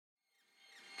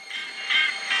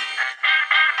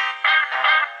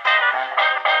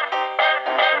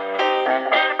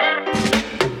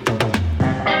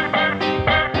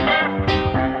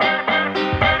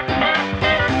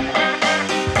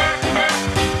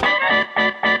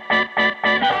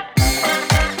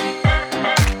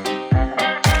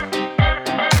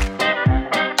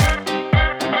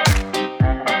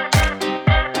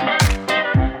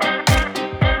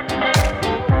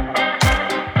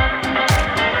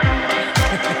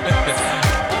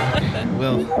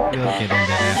We'll get into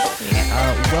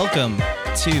that. Welcome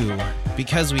to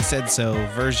Because We Said So,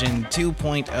 version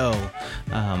 2.0.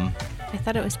 I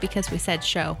thought it was because we said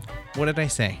show. What did I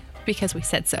say? Because we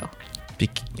said so.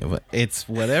 It's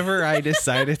whatever I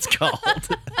decide it's called.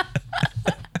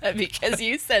 Because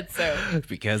you said so.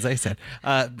 Because I said.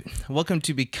 Welcome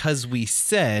to Because We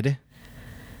Said,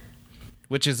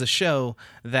 which is a show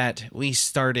that we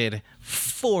started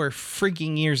 4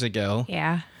 freaking years ago.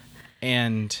 Yeah.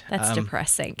 And That's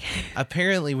depressing.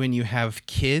 Apparently when you have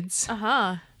kids,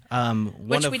 one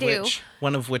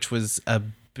of which was a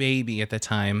baby at the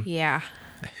time. Yeah.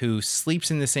 Who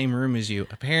sleeps in the same room as you.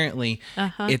 Apparently,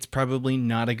 it's probably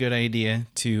not a good idea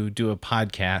to do a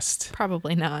podcast.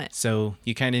 Probably not. So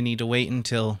you kind of need to wait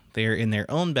until they're in their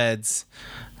own beds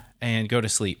and go to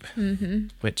sleep,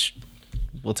 which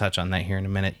we'll touch on that here in a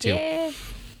minute too. Yeah.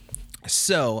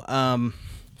 So,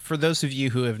 for those of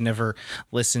you who have never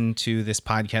listened to this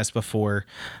podcast before,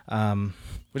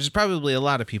 which is probably a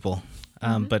lot of people,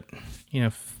 but you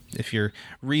know, if you're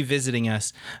revisiting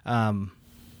us,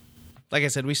 like I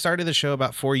said, we started the show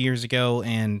about 4 years ago,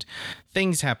 and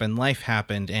things happened, life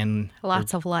happened, and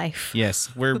lots of life.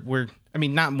 Yes, we're. I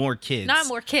mean, not more kids. Not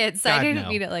more kids. God, I didn't no.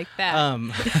 mean it like that.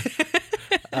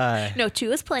 No,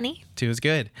 2 is plenty. 2 is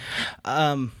good.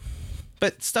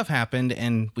 But stuff happened,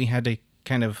 and we had to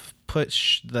kind of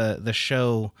push the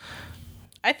show.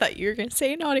 I thought you were going to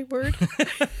say a naughty word.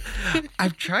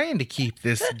 I'm trying to keep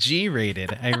this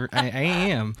G-rated. I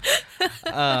am.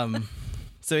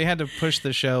 So we had to push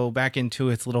the show back into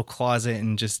its little closet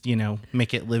and just, you know,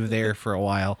 make it live there for a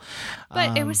while.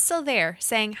 But it was still there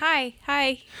saying, hi,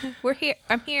 we're here.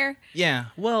 I'm here. Yeah.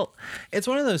 Well, it's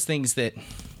one of those things that,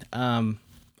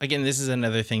 again, this is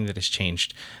another thing that has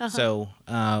changed. So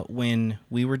when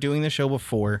we were doing the show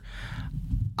before,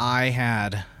 I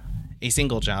had a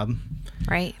single job.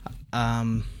 Right.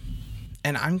 And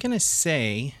I'm going to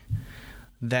say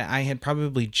that I had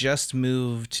probably just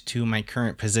moved to my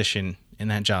current position in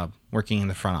that job, working in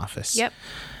the front office. Yep.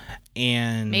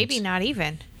 And maybe not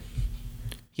even.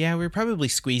 Yeah, we were probably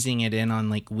squeezing it in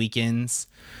on like weekends.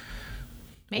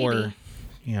 Maybe. Or,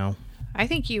 you know, I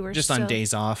think you were just on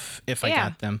days off if I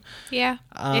got them. Yeah,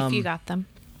 if you got them.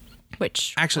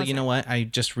 Which actually, you know what? I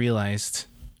just realized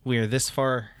we're this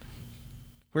far.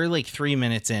 We're like 3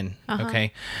 minutes in,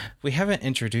 okay? We haven't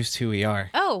introduced who we are.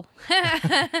 Oh,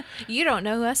 you don't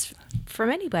know us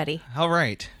from anybody. All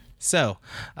right. So,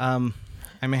 I'm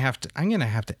going to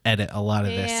have to edit a lot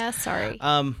of this. Yeah, sorry.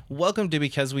 Welcome to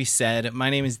Because We Said. My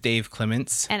name is Dave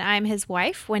Clements. And I'm his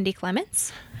wife, Wendy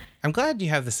Clements. I'm glad you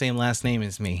have the same last name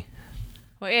as me.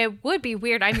 Well, it would be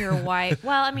weird. I'm your wife.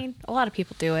 Well, I mean, a lot of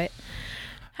people do it.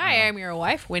 Hi, I'm your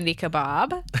wife, Wendy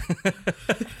Kebab.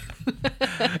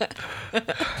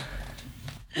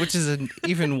 Which is an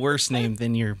even worse name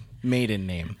than your maiden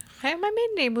name. Hey, my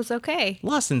maiden name was okay.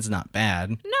 Lawson's not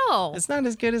bad. No. It's not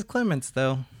as good as Clements,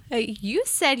 though. You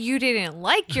said you didn't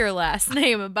like your last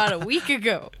name about a week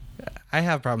ago. I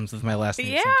have problems with my last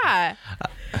name. Yeah.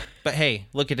 But hey,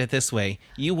 look at it this way.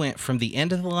 You went from the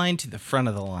end of the line to the front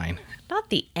of the line. Not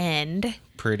the end.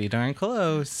 Pretty darn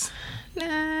close.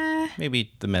 Nah. Maybe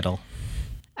the middle.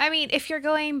 I mean, if you're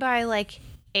going by like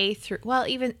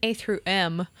even A through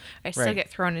M, I still get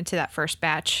thrown into that first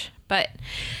batch. But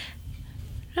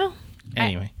no.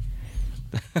 Anyway.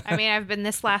 I mean, I've been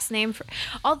this last name for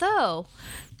about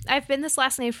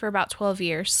 12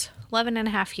 years, 11 and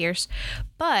a half years.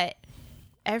 But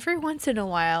every once in a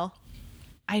while,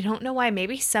 I don't know why,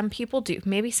 maybe some people do,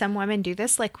 maybe some women do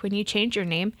this, like when you change your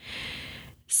name,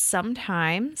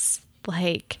 sometimes,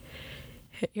 like,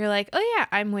 you're like, oh yeah,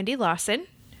 I'm Wendy Lawson.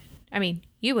 I mean,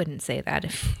 you wouldn't say that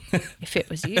if it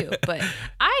was you, but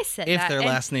I said that. If their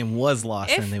last name was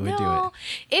Lawson, they would do it.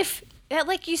 If,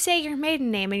 like, you say your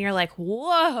maiden name and you're like,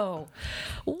 whoa,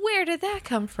 where did that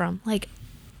come from? Like,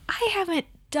 I haven't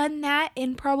done that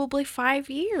in probably 5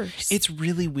 years. It's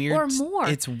really weird. Or more.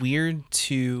 It's weird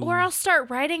to... Or I'll start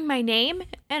writing my name,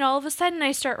 and all of a sudden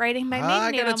I start writing my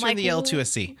maiden name. I gotta turn the L to a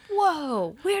C.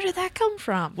 Whoa, where did that come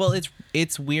from? Well,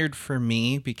 it's weird for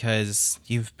me because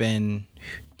you've been...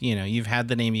 You know, you've had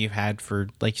the name you've had for,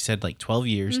 like you said, like 12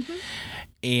 years.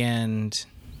 And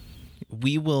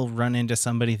we will run into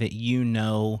somebody that you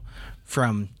know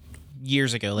from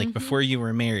years ago, like before you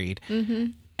were married.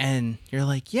 And you're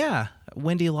like, yeah,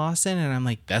 Wendy Lawson. And I'm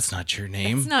like, that's not your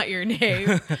name. That's not your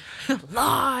name.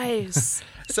 Lies.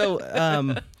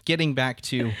 So getting back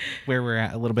to where we're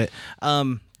at a little bit.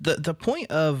 The point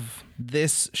of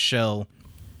this show,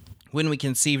 when we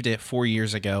conceived it 4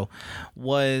 years ago,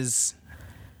 was...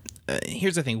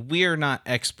 here's the thing. We are not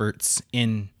experts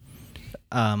in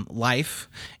life,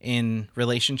 in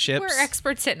relationships. We're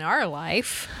experts in our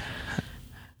life.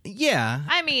 Yeah.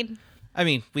 I mean,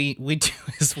 we do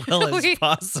as well as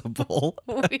possible.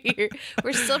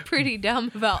 we're still pretty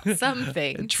dumb about some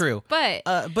things. True. But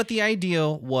the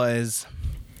ideal was,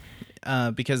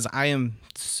 because I am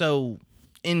so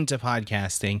into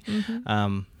podcasting,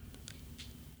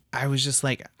 I was just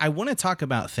like, I want to talk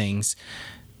about things.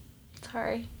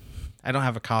 sorry. I don't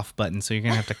have a cough button, so you're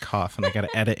going to have to cough, and I got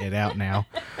to edit it out now.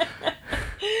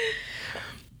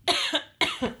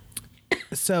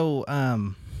 So,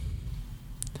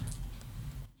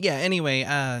 yeah,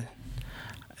 anyway,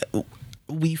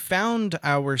 we found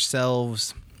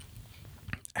ourselves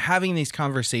having these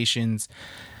conversations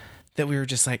that we were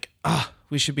just like,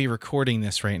 we should be recording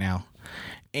this right now.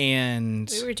 And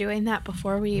We were doing that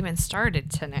before we even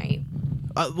started tonight.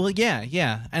 well,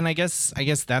 yeah. And I guess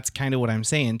that's kind of what I'm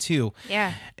saying too.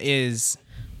 Yeah. Is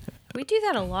We do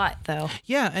that a lot, though.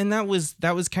 yeah, and that was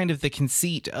kind of the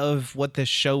conceit of what this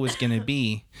show was going to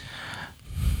be.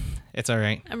 It's all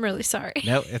right. I'm really sorry.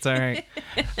 No, it's all right.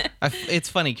 It's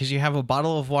funny because you have a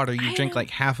bottle of water. You drink like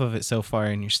half of it so far,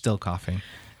 and you're still coughing.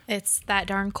 It's that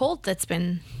darn cold that's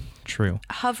been True.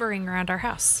 hovering around our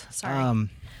house. Sorry.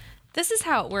 This is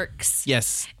how it works.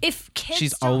 Yes. If kids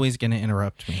She's don't- always going to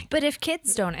interrupt me. But if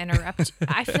kids don't interrupt,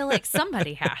 I feel like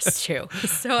somebody has to.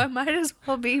 So it might as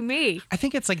well be me. I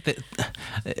think it's like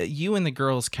you and the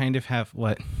girls kind of have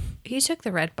what? He took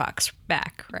the red box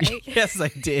back, right? Yes, I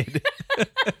did.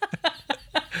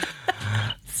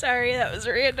 Sorry, that was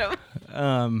random.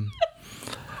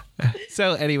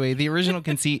 So anyway, the original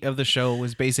conceit of the show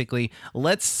was basically,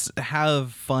 let's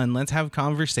have fun. Let's have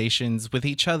conversations with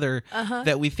each other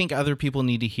that we think other people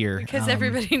need to hear. Because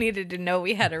everybody needed to know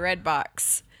we had a red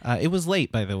box. It was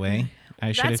late, by the way.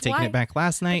 I should have That's taken why- it back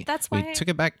last night. that's we why- took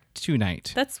it back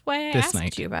tonight. That's why I This asked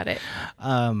night. you about it.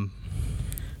 I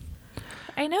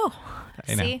know.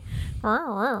 I know. See?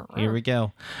 Here we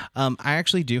go. I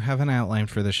actually do have an outline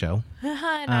for the show.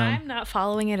 And I'm not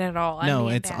following it at all. I'm No,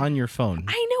 being it's bad. on your phone.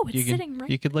 I know. It's You can- sitting right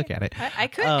You could look there. at it. I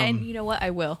could, and you know what?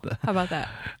 I will. How about that?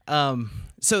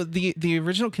 So the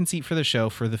original conceit for the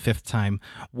show, for the fifth time,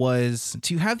 was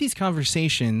to have these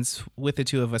conversations with the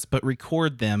two of us, but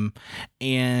record them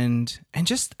and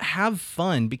just have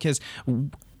fun, because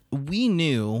we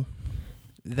knew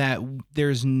that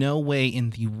there's no way in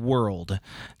the world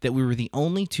that we were the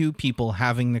only two people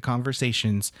having the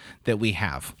conversations that we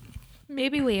have.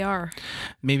 Maybe we are.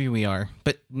 Maybe we are,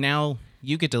 but now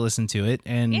you get to listen to it,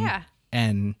 and Yeah.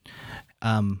 and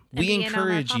we Be in on our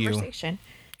encourage you. conversation.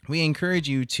 We encourage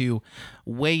you to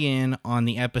weigh in on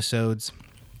the episodes,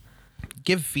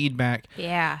 give feedback,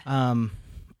 Yeah.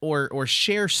 or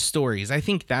share stories. I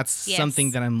think that's Yes.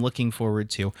 something that I'm looking forward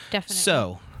to. Definitely.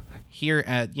 So, here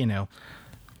at,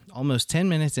 almost 10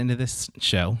 minutes into this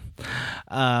show,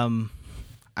 I'm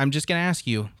just going to ask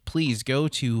you, please go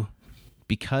to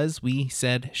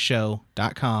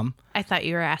becausewesaidShow.com. I thought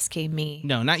you were asking me.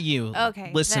 No, not you.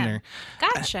 Okay. Listener. them.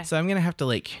 Gotcha. So I'm going to have to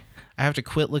I have to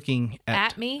quit looking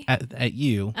At me? at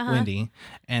you, Wendy,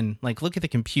 and look at the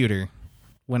computer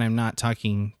when I'm not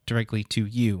talking directly to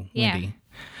you, Yeah. Wendy.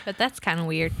 But that's kind of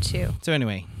weird, too. So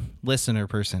anyway, listener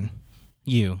person,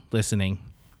 you listening,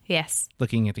 Yes.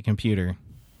 looking at the computer,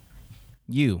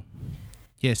 you.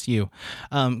 Yes, you.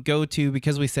 Go to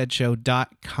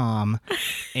becausewesaidShow.com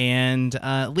and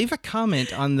leave a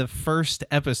comment on the first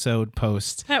episode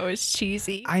post. That was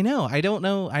cheesy. I know. I don't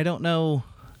know. I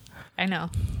know.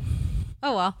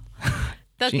 Oh, well.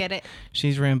 They'll get it.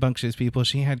 She's rambunctious, people.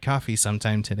 She had coffee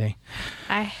sometime today.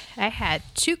 I had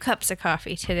 2 cups of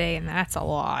coffee today, and that's a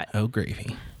lot. Oh,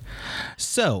 gravy.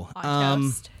 So, On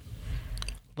toast.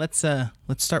 let's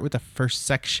start with the first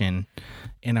section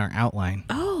in our outline.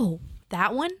 Oh,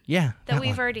 that one? Yeah, That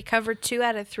we've one. already covered 2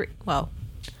 out of 3. Well,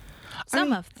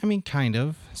 some of them. I mean, kind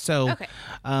of. So, Okay.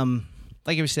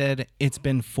 like I said, it's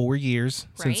been 4 years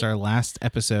since Right. our last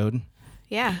episode,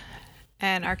 Yeah.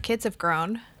 And our kids have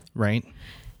grown. right?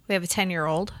 We have a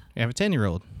 10-year-old, We have a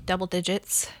 10-year-old. double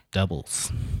digits.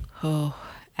 Doubles. Oh,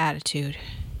 attitude.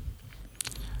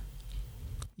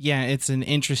 Yeah, it's an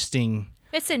interesting...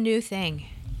 It's a new thing.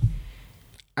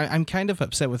 I'm kind of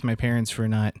upset with my parents for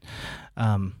not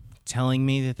telling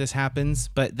me that this happens.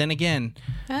 But then again,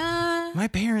 my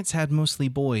parents had mostly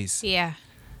boys. Yeah.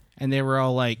 And they were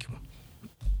all like,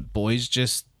 boys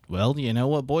just, well, you know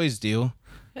what boys do.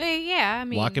 Yeah, I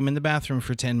mean. Lock them in the bathroom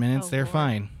for 10 minutes. Oh, They're Lord.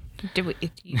 fine.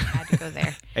 You had to go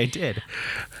there. I did.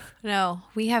 No,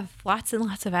 we have lots and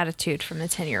lots of attitude from the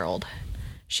 10-year-old.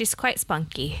 She's quite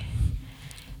spunky.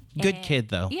 Good kid,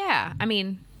 though. Yeah, I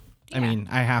mean, I mean,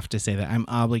 I have to say that. I'm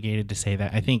obligated to say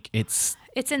that. I think it's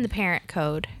in the parent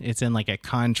code. It's in like a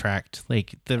contract,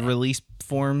 like the release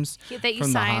forms That you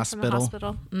from the sign hospital. from the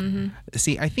hospital. Mm-hmm.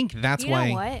 See, I think that's You why.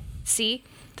 know what? See,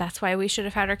 that's why we should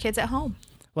have had our kids at home.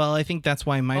 Well, I think that's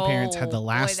why my parents had the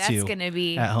last that's two gonna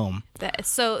be at home.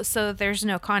 So there's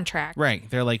no contract. Right.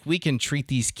 They're like, we can treat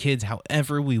these kids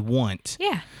however we want.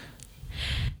 Yeah.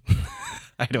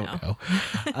 I don't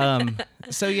know.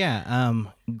 So yeah,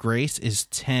 Grace is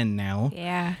 10 now.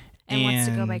 Yeah. And wants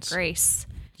to go by And- Grace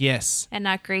Yes. and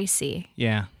not Gracie.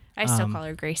 Yeah. I still call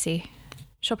her Gracie.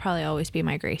 She'll probably always be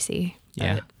my Gracie.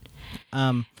 Yeah.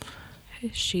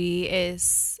 She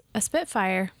is a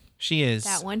Spitfire. She is.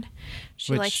 That one.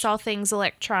 She Which- likes all things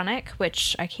electronic,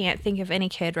 which I can't think of any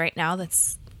kid right now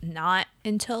that's not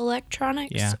into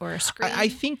electronics Yeah. or a screen. I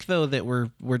think though that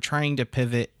we're trying to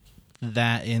pivot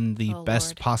that in the Oh, best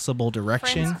Lord. possible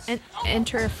direction.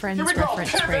 Enter a friend's Here we go.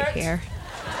 reference right Pivot. here.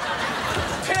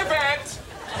 Pivot!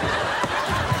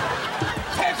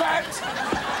 Pivot!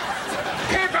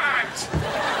 Pivot!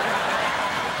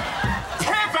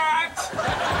 Pivot!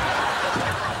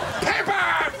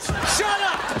 Pivot! Shut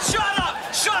up! Shut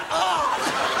up! Shut up!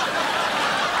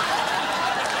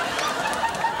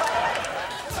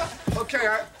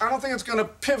 Okay, I don't think it's gonna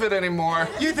pivot anymore.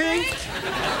 You think?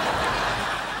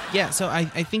 Yeah, so I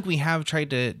think we have tried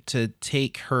to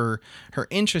take her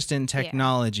interest in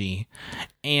technology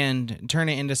and turn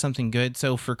it into something good.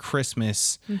 So for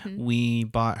Christmas, we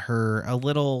bought her a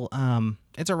little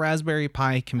it's a Raspberry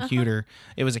Pi computer.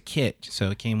 It was a kit, so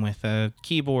it came with a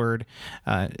keyboard,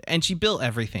 and she built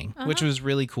everything, which was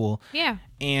really cool. Yeah.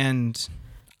 And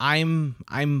I'm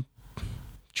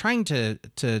trying to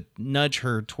nudge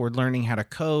her toward learning how to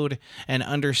code and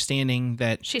understanding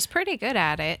that She's pretty good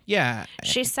at it. yeah,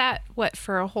 She sat,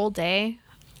 for a whole day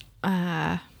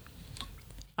on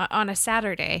a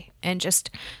Saturday and just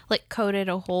like coded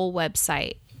a whole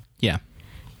website yeah.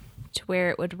 to where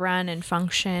it would run and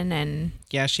function and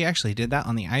Yeah, she actually did that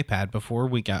on the iPad before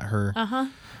we got her.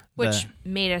 which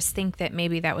made us think that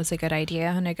maybe that was a good idea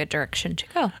and a good direction to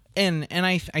go. And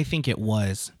I think it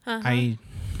was.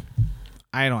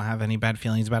 I don't have any bad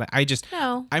feelings about it.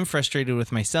 No. I'm frustrated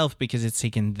with myself because it's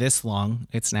taken this long.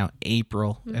 It's now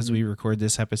April as we record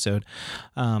this episode.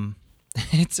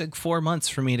 It took 4 months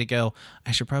for me to go,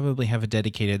 I should probably have a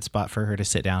dedicated spot for her to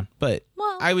sit down. But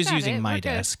Well, I was got using it. my We're good.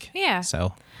 desk. Yeah.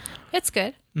 So It's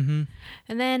good. Mm-hmm.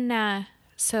 And then,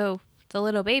 so the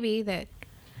little baby that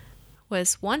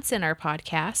was once in our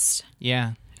podcast,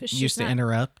 yeah. She's Used to not-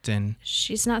 interrupt and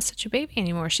she's not such a baby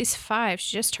anymore. She's 5.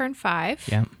 She just turned 5.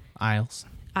 yeah, aisles.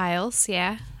 Isles,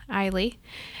 yeah. Eiley.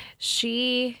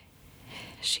 She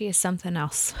is something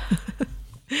else.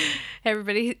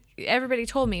 Everybody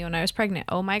told me when I was pregnant,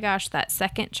 oh my gosh, that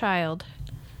second child.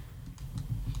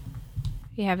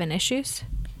 You having issues?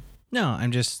 No,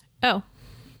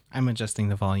 I'm adjusting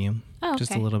the volume Oh,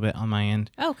 just a okay. little bit on my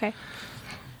end. Oh, okay.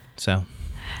 So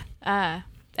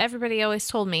Everybody always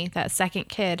told me that second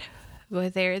kid, well,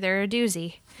 they're a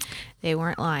doozy. They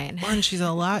weren't lying. one, she's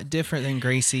a lot different than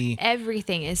Gracie.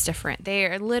 Everything is different. They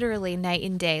are literally night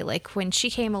and day. Like when she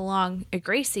came along,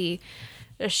 Gracie,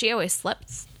 she always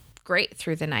slept great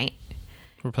through the night.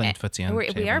 We're playing footsie on the We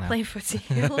table are now. playing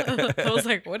footsie. I was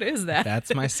like, what is that?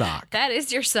 That's my sock. That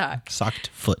is your sock. Socked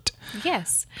foot.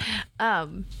 Yes.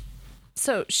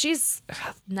 So she's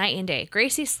night and day.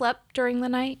 Gracie slept during the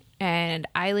night and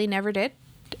Eiley never did.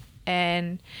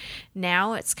 And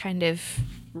now it's kind of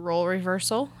role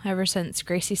reversal ever since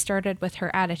Gracie started with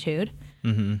her attitude.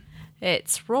 Mm-hmm.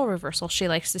 It's role reversal. She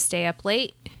likes to stay up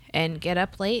late and get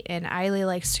up late, and Eiley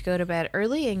likes to go to bed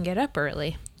early and get up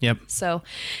early. Yep. So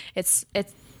it's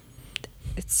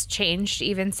changed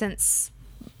even since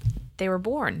they were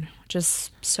born, which is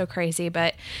so crazy.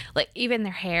 But like even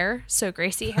their hair. So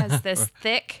Gracie has this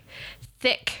thick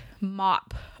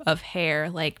mop of hair,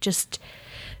 like just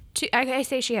two. I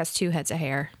say she has 2 heads of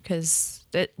hair because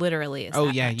it literally is. Oh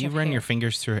that yeah, much you of run hair. your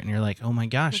fingers through it and you're like, oh my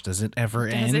gosh, does it ever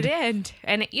end? Does it end?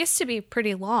 And it used to be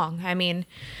pretty long. I mean,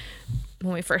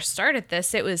 when we first started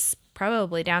this, it was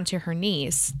probably down to her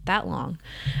knees, that long.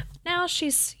 Now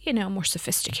she's, more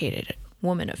sophisticated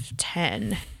woman of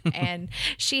 10 and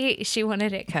she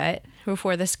wanted it cut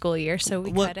before the school year, so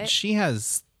we Well, cut it. she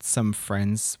has some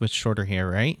friends with shorter hair,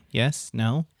 right? Yes?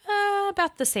 No?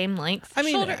 About the same length. I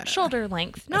mean, shoulder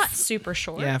length, not super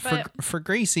short. Yeah, but for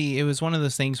Gracie, it was one of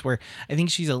those things where I think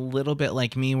she's a little bit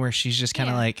like me, where she's just kind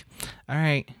of Yeah. like, all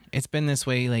right, it's been this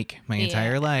way like my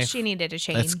entire yeah, life. she needed to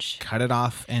Let's change. cut it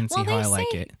off and see how they I like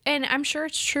say- it. And I'm sure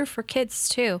it's true for kids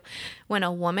too. When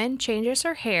a woman changes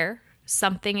her hair,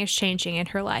 something is changing in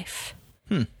her life.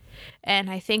 And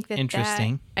I think that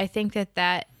Interesting. I think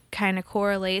that kind of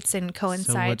correlates and So what's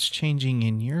coincides. changing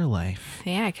in your life?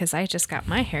 Yeah, because I just got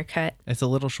my hair cut. It's a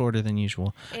little shorter than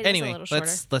usual. It is a Anyway, little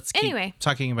shorter. let's keep Anyway.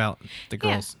 talking about the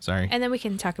Yeah. girls. Sorry. And then we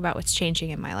can talk about what's changing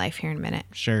in my life here in a minute.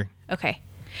 Sure. Okay.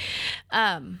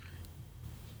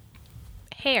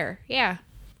 Hair. Yeah.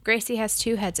 Gracie has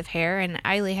 2 heads of hair, and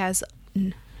Eiley has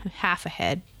half a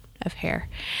head of hair.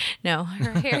 No,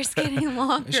 her hair's getting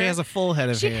longer. She has a full head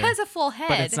of She hair. has a full head.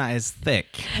 but it's not as thick.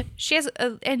 She has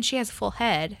a full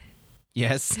head.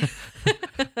 Yes.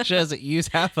 She doesn't use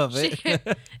half of it.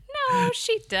 No,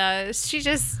 she does. She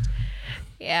just,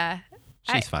 yeah.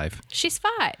 She's 5. She's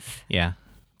 5. Yeah.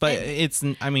 But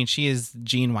she is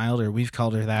Jean Wilder. We've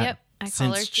called her that Yep, I call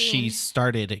since her she Jean.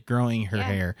 started growing her Yeah.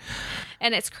 hair.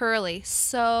 And it's curly.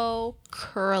 So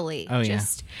curly. Oh, yeah.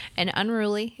 Just and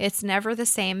unruly. It's never the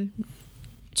same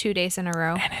 2 days in a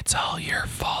row. And it's all your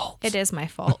fault. It is my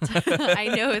fault. I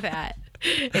know that.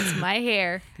 It's my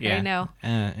hair. Yeah. I know.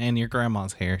 And your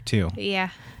grandma's hair, too. Yeah.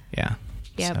 Yeah.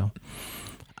 Yep. So,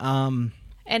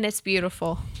 And it's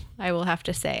beautiful. I will have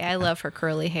to say. I love her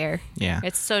curly hair. yeah.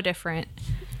 It's so different.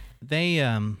 They,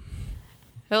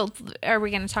 Well, are we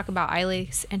going to talk about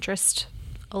Eiley's interest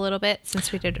a little bit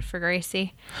since we did it for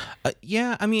Gracie?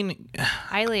 yeah, I mean,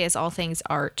 Eiley is all things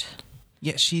art.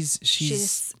 yeah,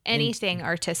 She's anything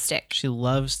artistic. she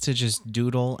loves to just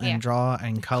doodle and Yeah. draw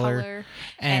and color.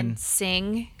 and and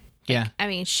sing. yeah, I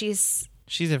mean, she's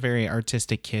she's a very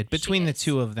artistic kid. Between the is.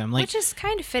 two of them, like, which is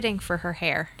kind of fitting for her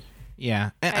hair.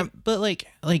 yeah, but like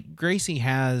Grace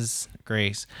has,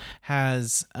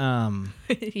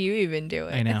 You even do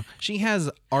it. I know she has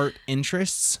art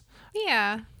interests.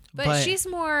 Yeah. But But- she's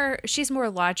more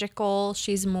logical.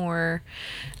 She's more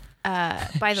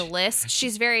by the list.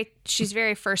 She's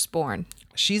very firstborn.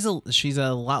 She's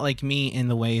a lot like me in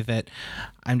the way that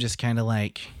I'm just kind of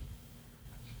like,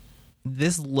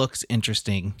 this looks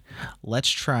interesting. Let's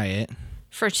try it.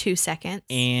 For 2 seconds.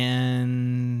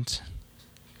 And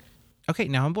okay,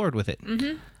 now I'm bored with it.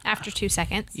 After 2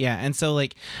 seconds. Yeah, and so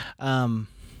like,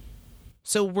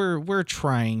 so we're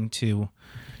trying to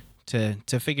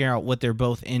figure out what they're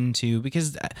both into,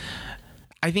 because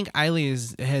I think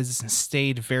Eiley has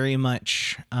stayed very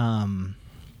much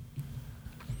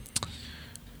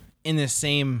in the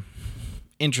same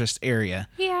interest area.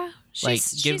 Yeah. Like,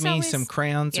 give me always- some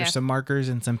crayons or yeah. some markers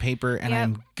and some paper, and Yep.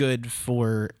 I'm good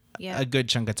for Yep. a good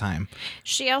chunk of time.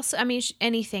 She also, I mean,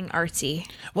 anything artsy.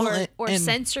 Well, or and-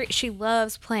 sensory. She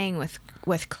loves playing with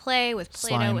clay, with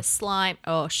Play-Doh, Slime. with slime.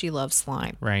 Oh, she loves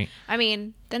slime. Right. I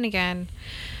mean, then again,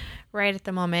 right at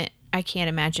the moment, I can't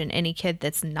imagine any kid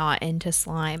that's not into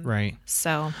slime. Right.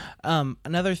 So,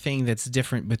 Another thing that's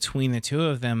different between the two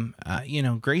of them,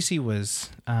 Gracie was,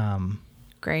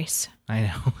 Grace. I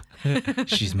know,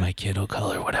 she's my kid. I'll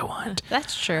call her what I want.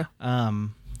 That's true.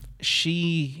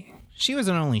 She was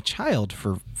an only child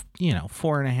for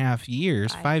 4.5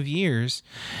 years, 5 years,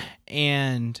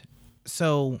 and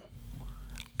so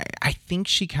I think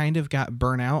she kind of got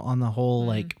burnt out on the whole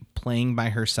like playing by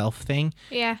herself thing.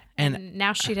 Yeah. and- And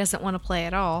now she doesn't want to play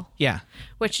at all, Yeah.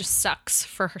 which just sucks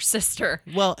for her sister.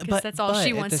 Well, 'Cause but that's all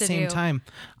she wants at the to same do. time,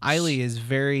 Eiley is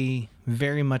very,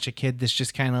 very much a kid that's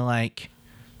just kind of like,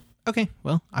 okay,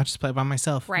 well, I'll just play by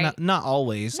myself. Right. Not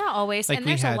always. Not always. Like, and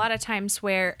we there's had- a lot of times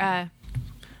where,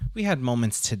 We had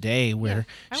moments today where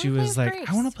I she wanna play was with like, Grace.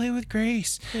 I want to play with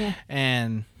Grace. Yeah.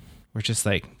 And we're just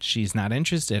like, she's not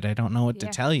interested. I don't know what to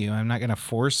Yeah. tell you. I'm not going to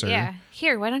force her. yeah,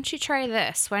 here, why don't you try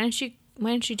this? Why don't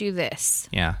you do this?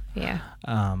 Yeah. Yeah.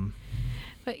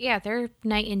 But yeah, they're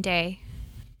night and day.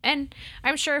 And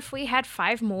I'm sure if we had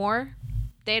 5 more,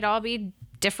 they'd all be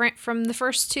different from the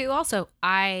first 2 also.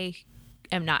 I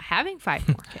am not having 5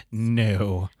 more kids.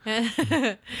 No.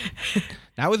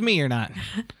 Not with me or not.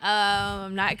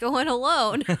 I'm not going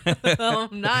alone.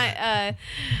 I'm not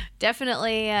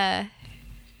definitely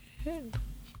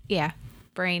yeah,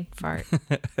 brain fart.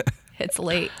 It's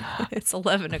late. It's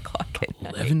 11 o'clock at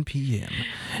night. 11 p.m.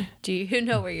 Do you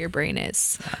know where your brain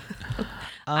is?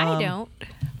 I don't.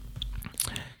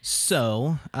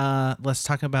 So let's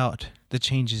talk about the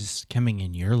changes coming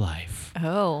in your life.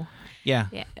 Oh. Yeah.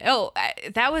 Yeah. Oh,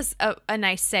 that was a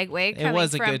nice segue. Coming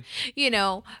was a from,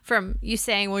 good- from you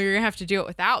saying, well, you're going to have to do it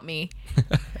without me.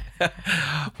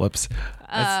 Whoops.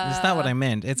 That's not what I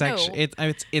meant. It's no. actually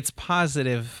it's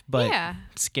positive but Yeah.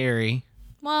 scary.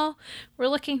 Well, we're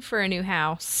looking for a new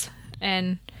house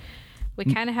and we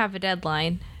kind of have a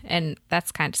deadline and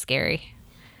that's kind of scary.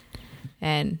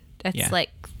 And that's Yeah. like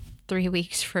 3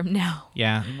 weeks from now.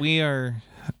 Yeah, we are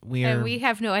And we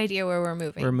have no idea where we're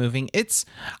moving. we're moving. It's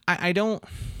I don't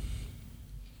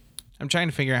I'm trying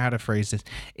to figure out how to phrase this.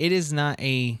 It is not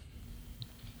it's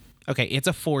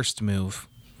a forced move.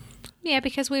 Yeah,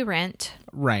 because we rent.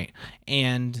 Right.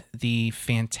 And the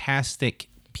fantastic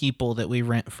people that we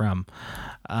rent from.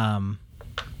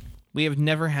 We have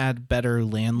never had better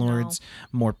landlords,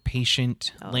 more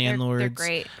patient landlords. They're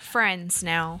great friends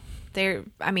now.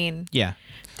 Yeah.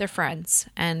 They're friends,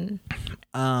 and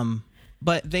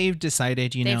But they've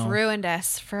decided, they've ruined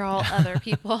us for all other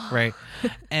people. Right.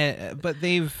 But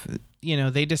they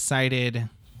decided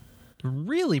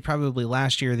really probably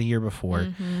last year or the year before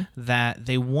that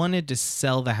they wanted to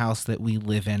sell the house that we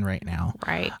live in right now.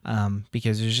 Right.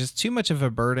 Because there's just too much of a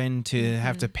burden to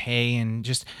have to pay and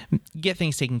just get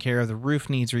things taken care of. The roof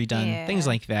needs redone, things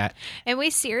like that. And we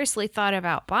seriously thought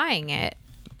about buying it,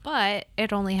 but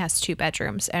it only has 2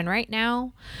 bedrooms. And right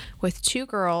now, with 2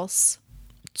 girls,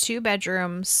 2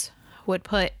 bedrooms would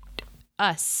put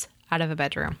us out of a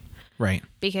bedroom. Right.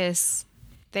 Because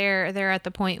they're at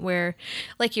the point where,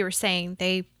 like you were saying,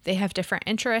 they have different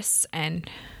interests and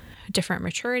different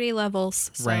maturity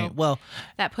levels. So right. Well,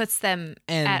 that puts them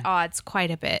at odds quite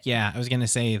a bit. Yeah, I was gonna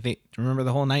say, remember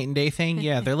the whole night and day thing?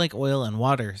 Yeah, they're like oil and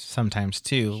water sometimes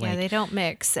too. Yeah, they don't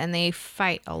mix and they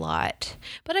fight a lot.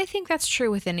 But I think that's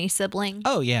true with any sibling.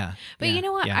 Oh yeah. But you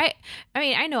know what? Yeah.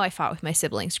 I know I fought with my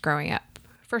siblings growing up,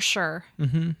 for sure.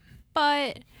 Mm-hmm.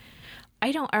 But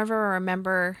I don't ever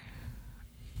remember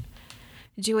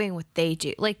doing what they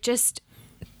do. Like, just,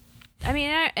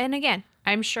 and again,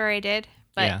 I'm sure I did,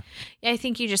 but I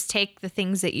think you just take the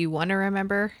things that you want to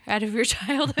remember out of your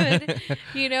childhood.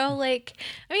 I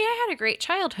had a great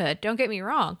childhood, don't get me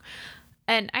wrong.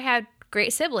 And I had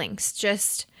great siblings.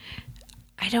 Just,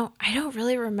 I don't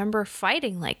really remember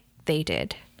fighting like they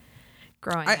did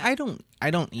growing up. I don't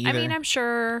either. I'm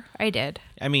sure I did.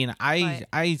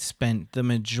 I spent the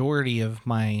majority of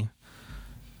my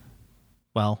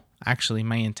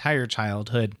entire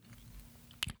childhood,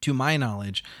 to my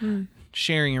knowledge,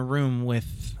 sharing a room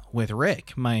with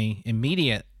Rick, my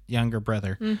immediate younger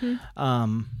brother.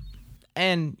 Mm-hmm.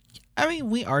 And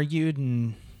we argued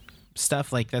and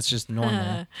stuff, like that's just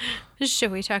normal.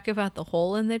 Should we talk about the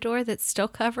hole in the door that's still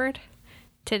covered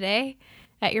today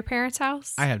at your parents'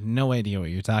 house? I have no idea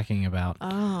what you're talking about.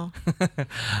 Oh.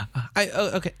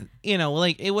 Okay.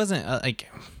 It wasn't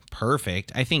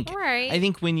perfect. I think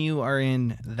when you are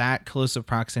in that close of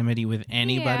proximity with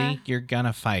anybody, you're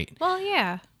gonna fight. Well,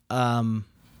 yeah. And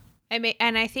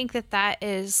I think that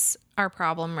is our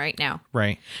problem right now.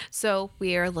 Right. So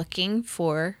we are looking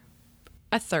for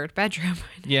a 3rd bedroom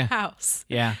in the house.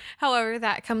 Yeah. However,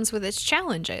 that comes with its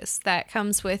challenges. That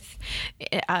comes with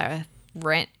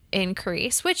rent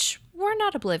increase, which we're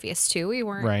not oblivious to. We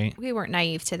weren't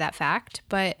naive to that fact,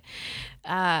 but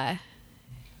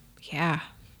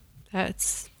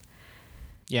that's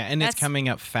it's coming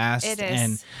up fast. It is.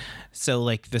 And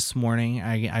so this morning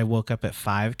I woke up at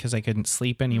 5 because I couldn't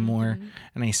sleep anymore,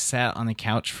 and I sat on the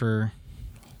couch for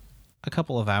a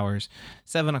couple of hours.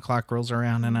 7 o'clock rolls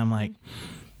around and I'm like,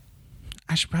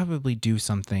 I should probably do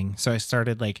something. So I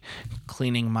started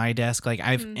cleaning my desk.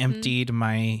 I've emptied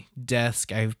my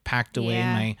desk. I've packed away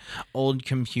my old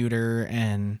computer,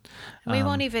 and we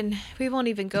won't even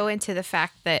go into the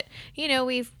fact that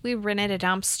we rented a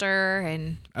dumpster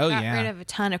and got rid of a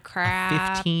ton of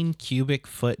crap. 15 cubic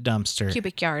foot dumpster.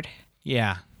 Cubic yard.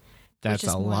 Yeah. That's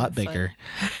a lot bigger.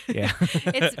 Yeah.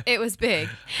 It was big,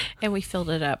 and we filled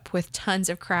it up with tons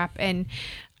of crap, and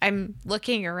I'm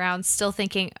looking around still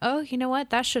thinking, oh, you know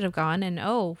what? That should have gone. And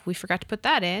oh, we forgot to put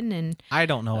that in. And I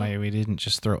don't know why we didn't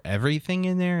just throw everything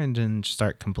in there and then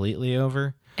start completely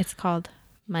over. It's called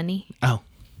money. Oh,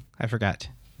 I forgot.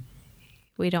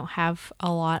 We don't have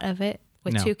a lot of it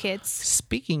with 2 kids.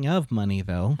 Speaking of money,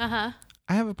 though, I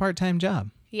have a part-time job.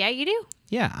 Yeah, you do.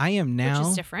 Yeah, I am now. Which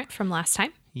is different from last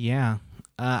time. Yeah.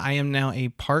 I am now a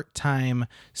part-time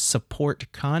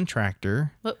support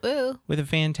contractor with a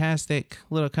fantastic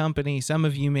little company some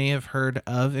of you may have heard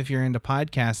of if you're into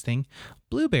podcasting,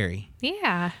 Blueberry.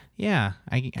 Yeah. Yeah.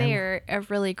 They're a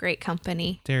really great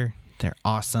company. They're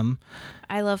awesome.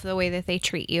 I love the way that they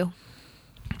treat you.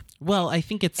 Well, I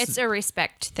think it's a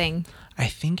respect thing. I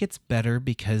think it's better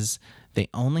because they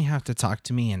only have to talk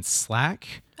to me in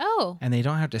Slack. Oh. And they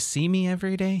don't have to see me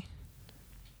every day.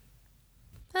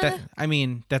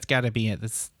 That's got to be it.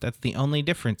 That's the only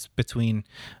difference between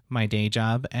my day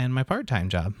job and my part-time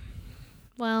job.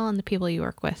 Well, and the people you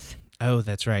work with. Oh,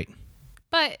 that's right.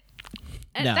 But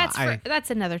that's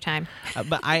another time.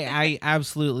 But I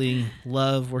absolutely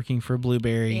love working for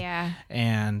Blueberry. Yeah.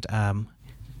 And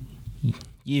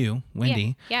you,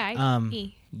 Wendy. Yeah.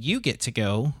 You get to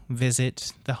go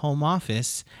visit the home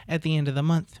office at the end of the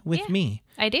month with me.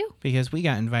 I do. Because we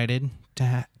got invited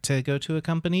to go to a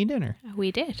company dinner.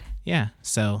 We did. Yeah,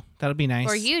 so that'll be nice.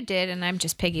 Or you did, and I'm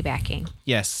just piggybacking.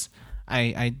 Yes.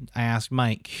 I asked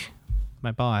Mike,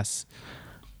 my boss.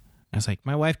 I was like,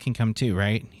 my wife can come too,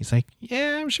 right? He's like,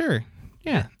 yeah, I'm sure.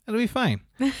 Yeah, it'll be fine.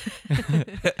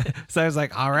 So I was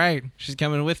like, all right, she's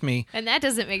coming with me. And that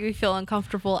doesn't make me feel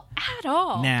uncomfortable at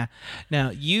all. Nah. Now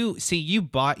you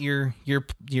bought your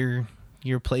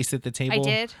place at the table. I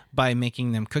did. By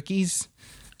making them cookies.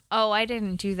 Oh, I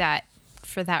didn't do that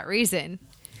for that reason.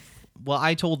 Well,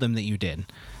 I told them that you did.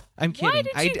 I'm kidding.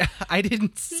 Why did you? I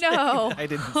didn't say No. I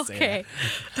didn't say Okay.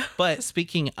 that. But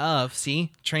speaking of,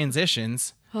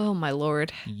 transitions, Oh, my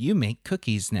Lord. you make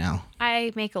cookies now.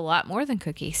 I make a lot more than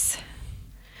cookies.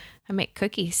 I make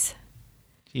cookies.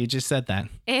 You just said that.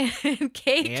 And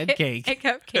cake. And cake. And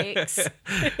cupcakes.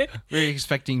 Were you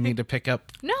expecting me to pick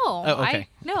up? No. Oh, okay.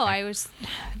 I was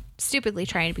stupidly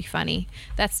trying to be funny.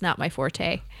 That's not my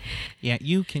forte. Yeah,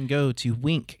 you can go to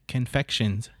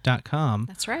winkconfections.com.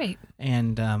 That's right.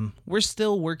 And we're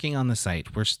still working on the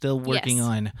site. We're still working Yes.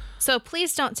 on... So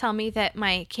please don't tell me that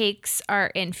my cakes are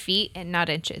in feet and not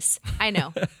inches. I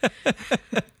know.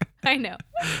 I know.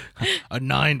 a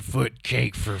 9-foot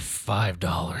cake for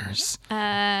 $5.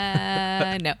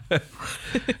 No.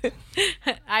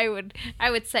 I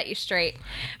would set you straight.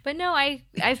 But no,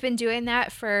 I've been doing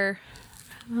that for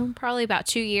probably about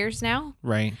 2 years now.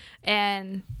 Right.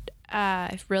 And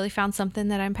I've really found something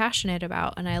that I'm passionate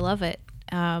about, and I love it.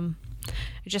 I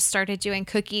just started doing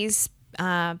cookies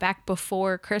back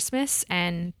before Christmas,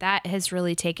 and that has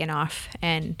really taken off,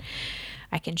 and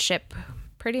I can ship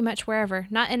pretty much wherever,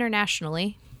 not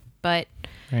internationally, but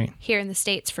Right. here in the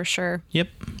States for sure. Yep.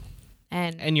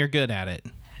 And you're good at it.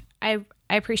 I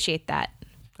appreciate that.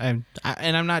 And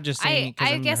I'm not just saying it 'cause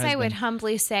I I'm your guess I would husband.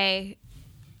 humbly say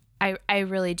I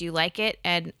really do like it,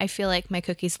 and I feel like my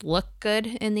cookies look good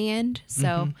in the end. So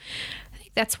Mm-hmm. I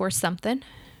think that's worth something.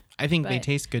 I think they but-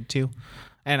 taste good too.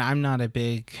 And I'm not a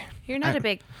big... You're not I- a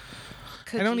big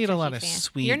cookie. I don't eat a lot cookie of fan.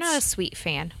 sweets. You're not a sweet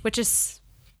fan, which is,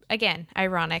 again,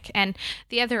 ironic. And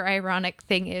the other ironic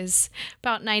thing is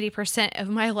about 90% of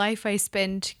my life I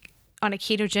spend on a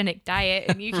ketogenic diet,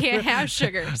 and you can't have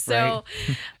sugar. So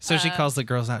So she calls the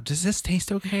girls out, does this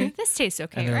taste okay? this tastes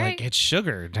okay, And they're right? like, it's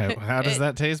sugar. How does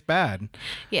that taste bad?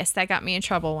 Yes, that got me in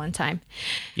trouble one time.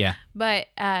 Yeah. But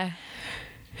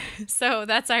so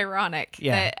that's ironic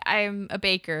Yeah. that I'm a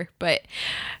baker, but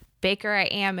baker I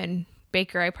am, and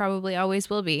baker I probably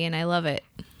always will be, and I love it.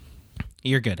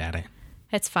 You're good at it.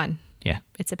 It's fun. Yeah.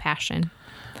 It's a passion.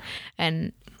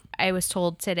 And I was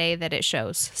told today that it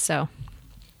shows. So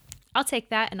I'll take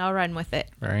that and I'll run with it.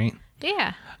 Right.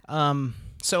 Yeah.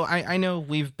 So I know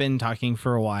we've been talking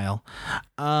for a while.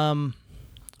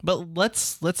 But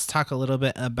let's talk a little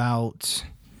bit about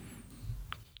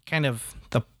kind of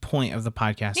the point of the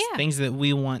podcast. Yeah. Things that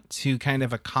we want to kind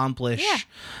of accomplish Yeah.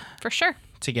 For sure.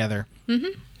 together.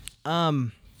 Mm-hmm.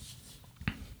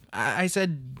 I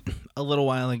said a little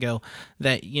while ago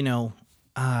that,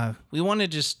 we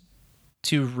wanted just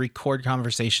to record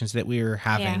conversations that we were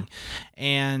having.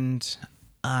 And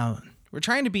we're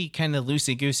trying to be kind of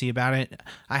loosey-goosey about it.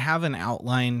 I have an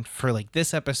outline for like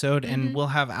this episode, and we'll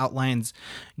have outlines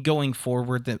going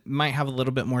forward that might have a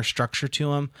little bit more structure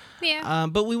to them. Yeah.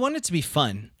 But we want it to be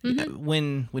fun.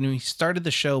 When we started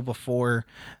the show before,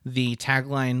 the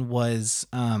tagline was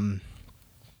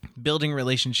building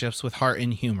relationships with heart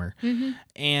and humor.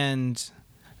 And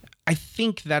I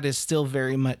think that is still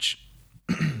very much...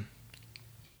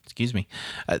 excuse me.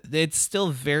 It's still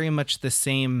very much the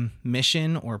same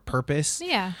mission or purpose.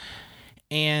 Yeah.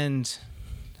 And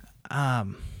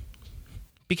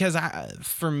because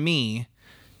for me,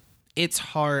 it's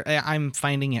hard. I'm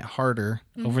finding it harder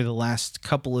over the last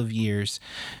couple of years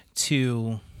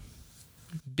to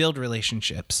build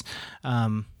relationships.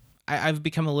 I've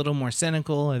become a little more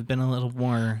cynical. I've been a little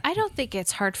more... I don't think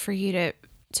it's hard for you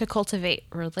to cultivate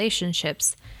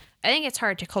relationships. I think it's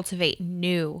hard to cultivate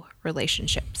new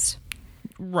relationships.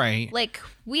 Right. Like,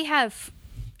 we have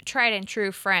tried and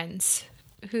true friends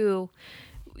who,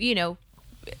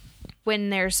 when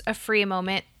there's a free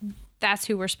moment, that's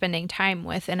who we're spending time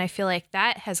with. And I feel like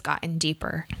that has gotten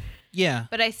deeper. Yeah.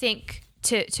 But I think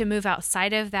to move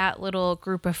outside of that little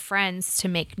group of friends to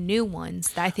make new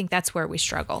ones, I think that's where we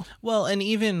struggle. Well, and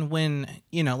even when,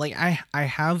 like I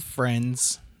have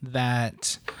friends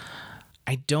that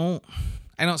I don't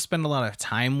spend a lot of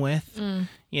time with,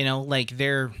 like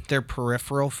they're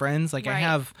peripheral friends. Like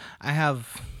Right. I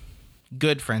have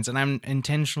good friends, and I'm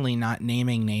intentionally not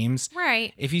naming names.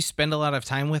 Right. If you spend a lot of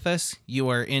time with us, you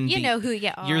are in You know who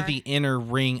you You're are. the inner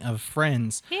ring of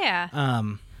friends. Yeah.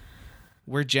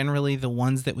 We're generally the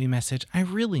ones that we message, I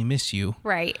really miss you.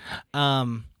 Right.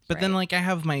 But But then like I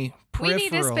have my peripheral. We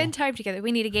need to spend time together.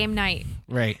 We need a game night.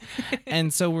 Right.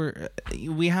 And so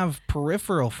we have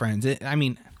peripheral friends.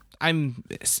 I'm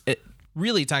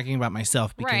really talking about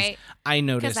myself because Right. I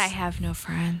notice. Because I have no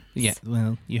friends. Yeah,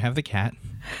 well, you have the cat.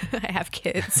 I have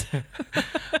kids.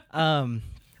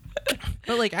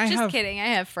 But like Just kidding. I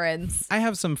have friends. I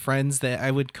have some friends that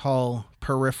I would call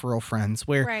peripheral friends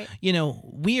where Right.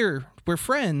 we're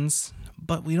friends,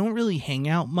 but we don't really hang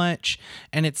out much,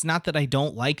 and it's not that I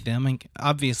don't like them, and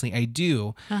obviously I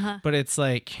do, but it's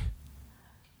like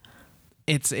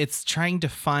it's trying to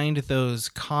find those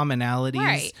commonalities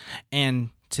Right. and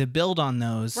to build on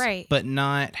those, Right. but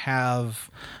not have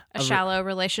A shallow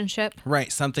relationship.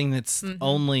 right, something that's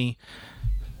only,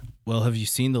 well, have you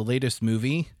seen the latest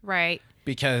movie? Right.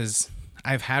 Because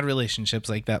I've had relationships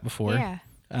like that before. Yeah.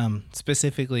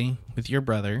 Specifically with your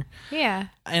brother. Yeah.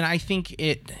 And I think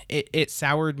it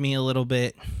soured me a little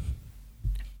bit.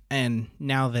 And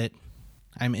now that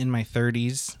I'm in my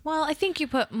 30s. Well, I think you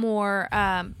put more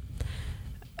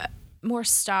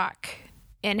stock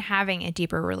in having a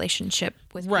deeper relationship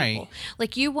with people. Right.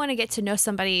 Like you want to get to know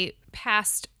somebody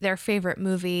past their favorite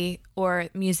movie or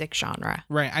music genre.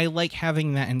 Right. I like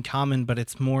having that in common, but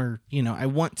it's more, I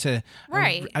want to,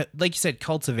 Right. like you said,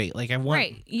 cultivate. Like I want.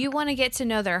 Right. You want to get to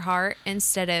know their heart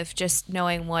instead of just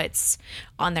knowing what's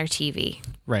on their TV.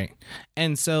 Right.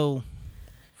 And so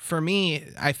for me,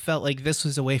 I felt like this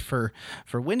was a way for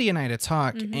Wendy and I to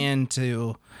talk and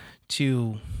to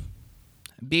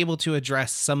be able to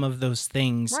address some of those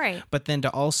things. Right. But then to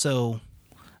also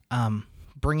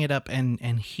bring it up and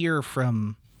hear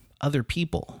from other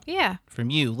people, Yeah. from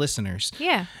you listeners.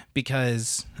 Yeah.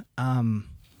 Because I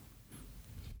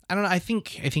don't know. I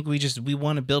think we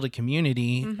want to build a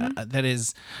community that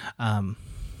is,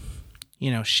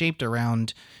 shaped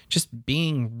around just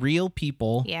being real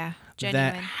people. Yeah. That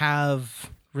Genuine. have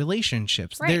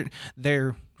relationships. Right.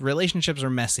 Their relationships are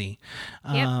messy.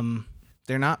 Yep.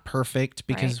 They're not perfect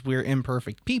because Right. we're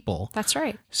imperfect people. That's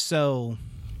right. So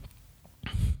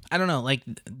I don't know, like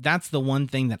that's the one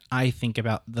thing that I think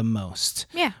about the most.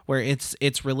 Yeah. Where it's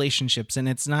relationships, and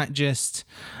it's not just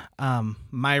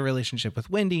my relationship with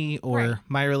Wendy or Right.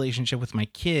 my relationship with my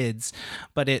kids,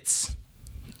 but it's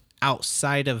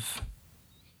outside of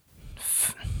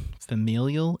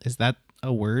familial. Is that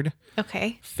a word?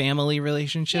 Okay. Family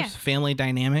relationships, Yeah. family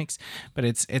dynamics, but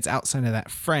it's outside of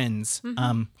that. Friends,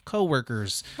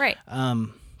 coworkers, Right.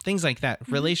 things like that.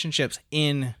 Relationships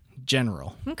in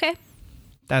general. Okay.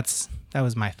 That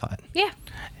was my thought. Yeah.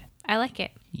 I like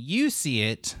it. You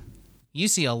see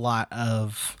a lot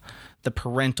of the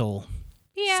parental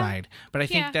Yeah. side, but I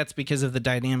think Yeah. that's because of the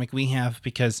dynamic we have,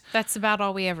 because That's about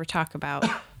all we ever talk about.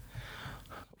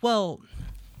 well,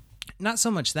 not so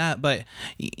much that, but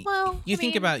Well, you I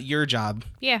think mean- about your job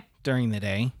Yeah. during the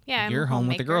day. Yeah. I'm You're a home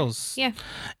with the homemaker. girls. Yeah.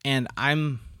 And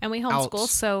I'm And we out. homeschool,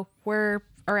 so we're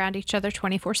around each other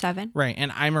 24/7. Right,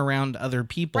 and I'm around other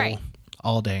people Right.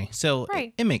 all day. So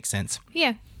Right. it makes sense.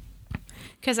 Yeah.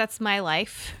 Because that's my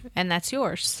life and that's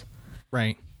yours.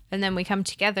 Right. And then we come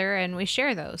together and we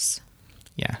share those.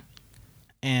 Yeah.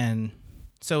 And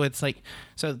so it's like,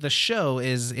 so the show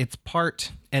it's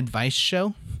part advice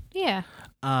show, Yeah.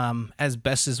 as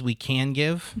best as we can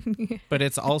give, but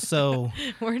it's also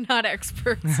We're not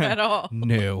experts at all.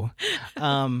 no.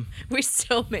 We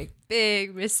still make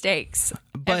big mistakes.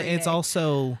 But every it's day.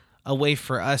 also a way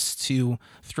for us to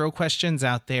throw questions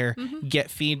out there,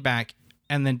 get feedback,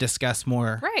 and then discuss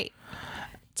more. Right.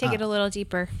 Take it a little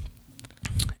deeper.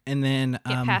 And then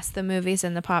Get past the movies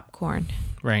and the popcorn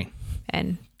right.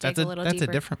 and dig a little That's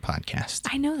deeper. a different podcast.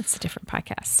 I know it's a different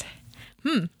podcast.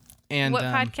 And What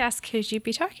podcast could you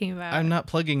be talking about? I'm not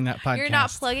plugging that podcast. You're not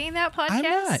plugging that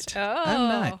podcast? I'm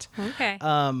not. Oh, okay.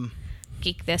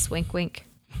 Geek this, wink, wink.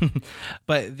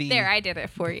 But There, I did it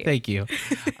for you. Thank you.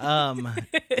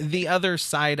 The other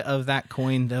side of that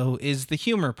coin, though, is the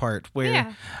humor part, where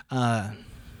Yeah.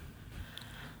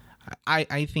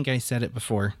 I think I said it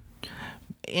before.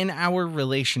 In our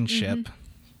relationship,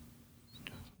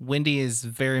 Wendy is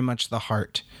very much the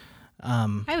heart.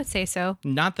 I would say so.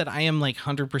 Not that I am like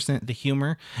 100% the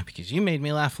humor, because you made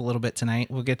me laugh a little bit tonight.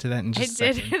 We'll get to that in I just a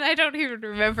did, second. and I don't even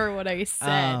remember what I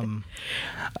said.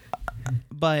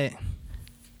 But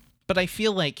I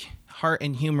feel like heart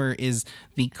and humor is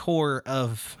the core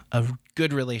of a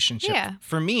good relationship. Yeah.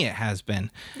 For me, it has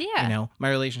been. Yeah. My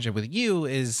relationship with you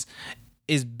is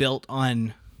built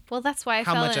on Well, that's why I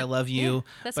how fell much in, I love you. Yeah,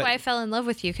 that's but- why I fell in love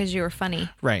with you, because you were funny.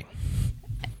 Right.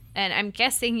 And I'm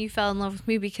guessing you fell in love with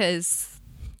me because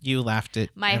You laughed at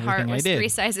my everything heart I was did. 3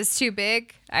 sizes too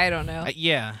big. I don't know.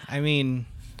 Yeah. I mean,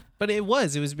 but it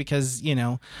was because, you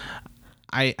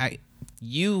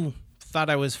thought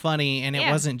I was funny, and it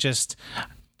Yeah. wasn't just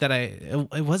that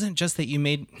it wasn't just that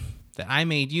I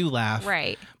made you laugh.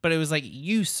 Right. But it was like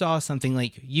you saw something,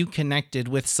 like you connected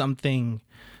with something.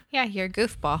 Yeah, you're a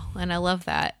goofball, and I love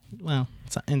that. Well,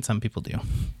 and some people do.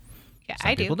 Yeah,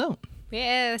 Some I do. people don't.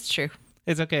 Yeah, that's true.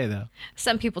 It's okay though.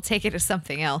 Some people take it as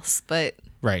something else, but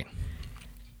Right.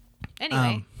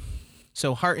 anyway.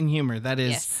 So heart and humor, that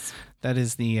is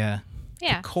Yes. the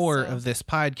Yeah. core so- of this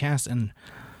podcast, and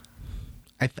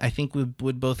I think we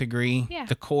would both agree Yeah.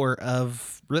 the core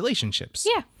of relationships.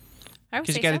 Yeah. I would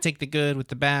Because say you got to so. take the good with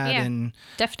the bad Yeah.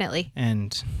 Definitely.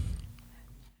 and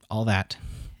all that.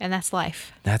 And that's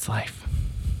life. That's life.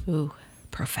 Ooh,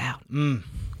 profound.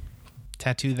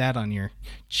 Tattoo that on your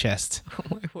chest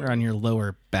or on your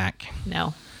lower back.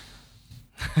 No.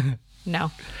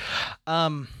 No.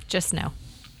 Just no.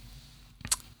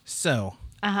 So,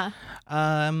 Uh-huh.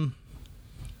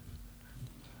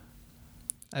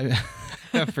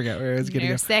 I forgot where I was going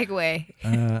Your to segue.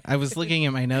 go. I was looking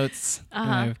at my notes and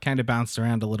I've kind of bounced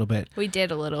around a little bit. We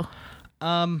did a little.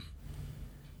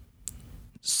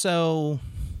 So,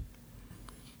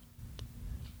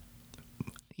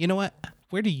 you know what?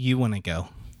 Where do you want to go?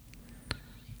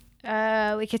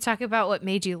 We could talk about what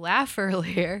made you laugh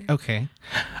earlier. Okay.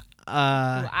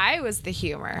 I was the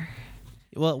humor.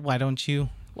 Well, why don't you?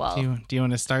 Well- do you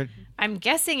want to start? I'm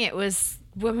guessing it was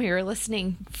when we were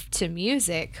listening to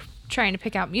music, trying to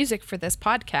pick out music for this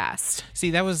podcast.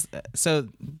 See, that was so.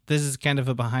 This is kind of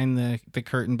a behind the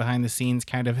curtain, behind the scenes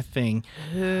kind of a thing.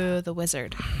 Ooh, the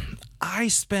wizard. I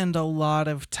spend a lot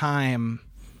of time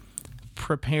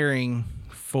preparing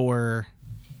for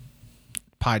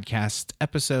podcast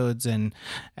episodes and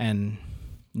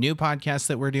new podcasts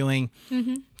that we're doing.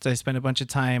 Mm-hmm. So I spent a bunch of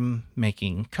time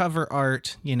making cover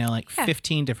art, like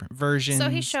 15 different versions. So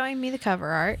he's showing me the cover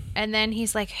art, and then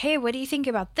he's like, "Hey, what do you think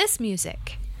about this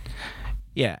music?"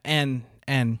 Yeah, and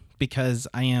because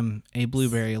I am a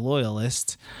Blueberry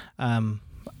loyalist,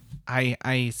 I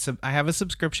have a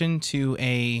subscription to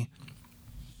a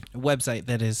website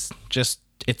that is just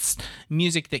it's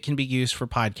music that can be used for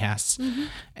podcasts,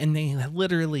 and they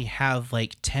literally have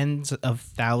like tens of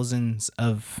thousands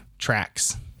of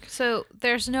tracks. So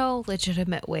there's no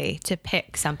legitimate way to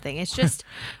pick something. It's just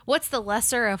what's the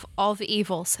lesser of all the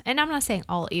evils. And I'm not saying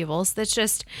all evils. That's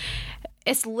just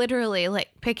it's literally like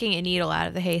picking a needle out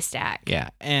of the haystack. Yeah,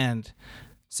 and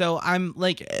so I'm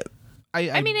like,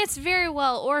 I mean, it's very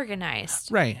well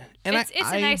organized. right, and It's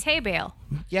a nice hay bale.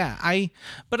 Yeah, I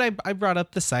brought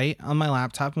up the site on my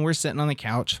laptop, and we're sitting on the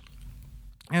couch.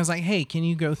 And I was like, "Hey, can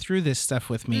you go through this stuff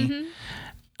with me?"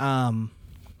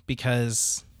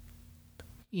 Because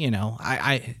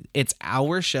I it's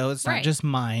our show. It's not Right. just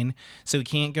mine, so we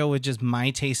can't go with just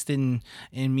my taste in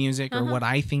music or what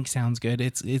I think sounds good.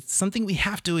 It's something we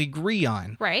have to agree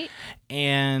on, Right.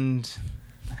 and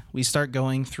we start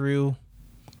going through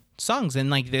songs, and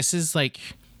like this is like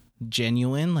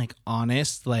genuine, like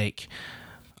honest, like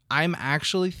I'm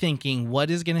actually thinking what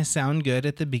is going to sound good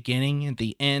at the beginning and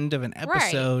the end of an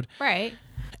episode, Right.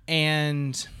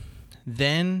 and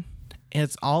then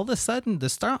it's all of a sudden the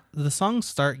songs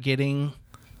start getting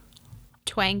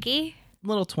Twangy. a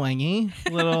little twangy,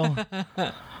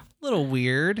 little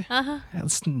weird,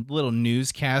 it's a little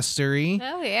newscastery,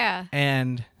 Oh yeah.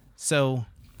 and so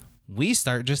we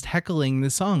start just heckling the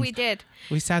songs. We did.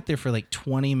 We sat there for like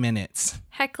 20 minutes.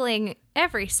 Heckling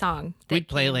every song. that We'd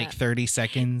play came like up. 30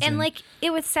 seconds. And like it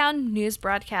would sound news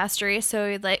broadcastery, so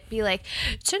it'd like be like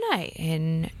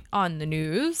tonight on the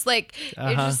news, like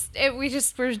we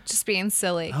just were just being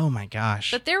silly. oh my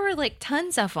gosh. But there were like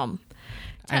tons of them.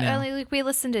 I know. Like we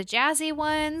listened to jazzy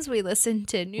ones, we listened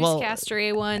to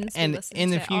newscastery ones, we And listened in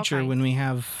the to all future, kinds. when we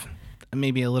have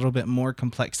maybe a little bit more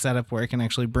complex setup where I can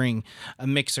actually bring a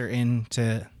mixer in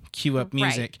to cue up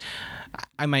music,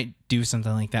 I might do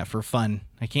something like that for fun.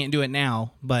 I can't do it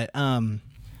now, but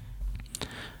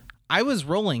I was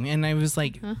rolling and I was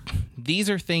like, these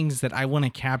are things that I want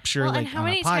to capture well, like and how on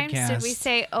many a podcast. times did we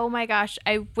say, "Oh my gosh,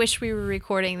 I wish we were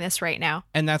recording this right now"?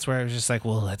 And that's where I was just like,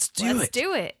 well, let's do Let's it.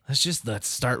 do it. Let's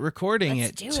start recording Let's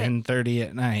at do it. 10:30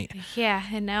 at night. Yeah,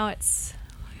 and now it's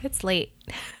late.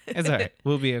 It's all right.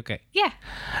 We'll be okay. Yeah.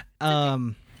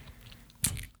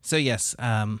 So yes,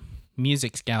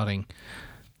 music scouting.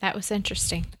 That was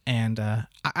interesting. And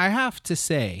I have to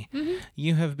say,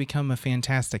 you have become a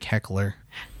fantastic heckler.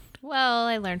 Well,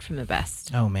 I learned from the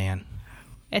best. Oh, man.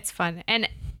 It's fun. And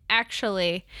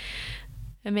actually,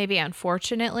 and maybe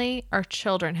unfortunately, our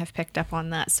children have picked up on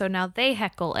that. So now they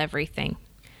heckle everything.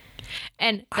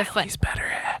 And the fun. He's better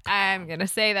at. I'm going to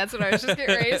say that's what I was just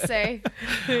getting ready to say.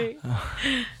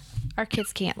 Our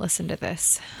kids can't listen to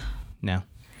this. No.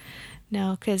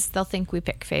 No, because they'll think we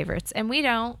pick favorites, and we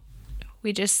don't.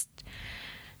 We just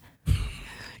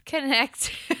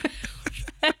connect.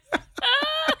 That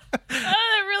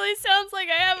really sounds like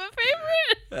I have a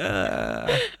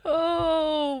favorite.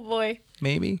 Oh boy,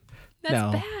 Maybe. that's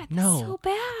No. bad. No. That's so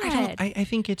bad. I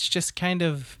think it's just kind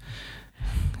of,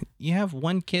 you have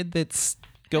one kid that's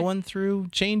going through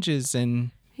changes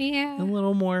and a Yeah,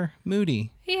 little more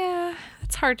moody. yeah,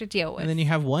 it's hard to deal with. And then you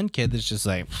have one kid that's just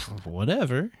like,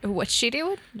 whatever. What's she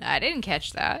doing? I didn't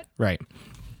catch that. Right.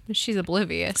 She's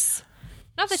oblivious.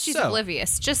 Not that she's So-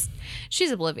 oblivious, just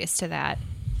she's oblivious to that.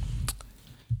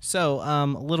 So, a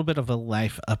little bit of a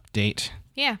life update.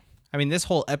 Yeah. I mean, this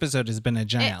whole episode has been a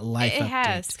giant life it update.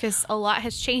 has, because a lot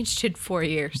has changed in 4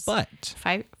 years. But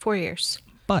 4 years.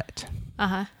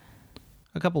 a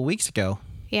couple weeks ago,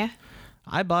 Yeah.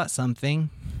 I bought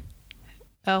something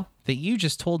Oh. that you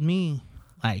just told me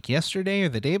like yesterday or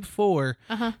the day before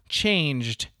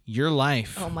changed your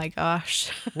life. Oh my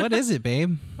gosh. What is it,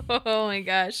 babe? Oh my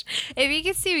gosh. If you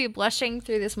can see me blushing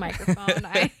through this microphone,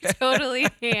 I totally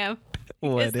am.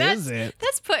 What Because is it?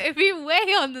 That's putting me way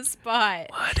on the spot.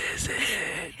 What is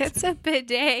it? It's a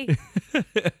bidet.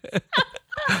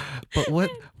 But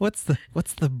what's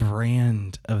the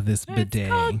brand of this bidet? It's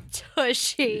called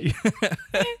Tushy.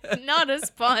 Not a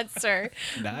sponsor.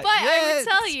 Not but I yet. would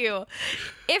tell you,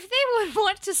 if they would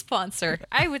want to sponsor,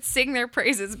 I would sing their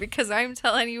praises, because I'm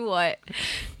telling you what,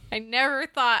 I never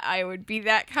thought I would be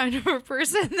that kind of a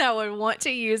person that would want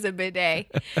to use a bidet.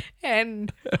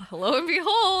 And lo and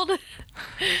behold,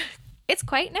 it's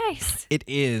quite nice. It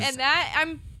is. And that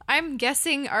I'm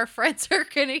guessing our friends are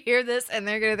gonna hear this and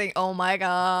they're gonna think, oh my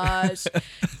gosh.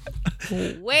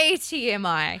 Way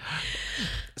TMI.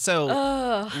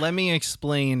 So let me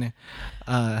explain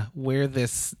where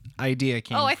this idea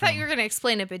came from. Oh, I thought you were going to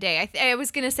explain a bidet. I was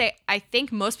going to say, I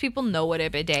think most people know what a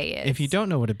bidet is. If you don't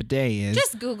know what a bidet is,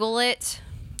 just Google it.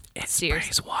 it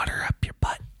seriously. sprays water up your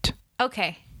butt.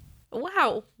 Okay.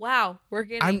 Wow. We're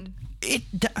getting...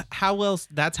 How else?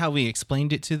 That's how we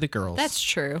explained it to the girls. That's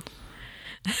true.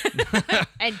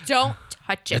 And don't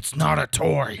touch it. It's not a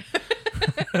toy.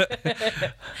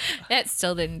 That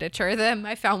still didn't deter them.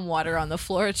 I found water on the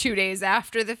floor 2 days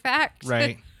after the fact.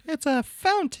 Right. It's a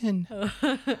fountain.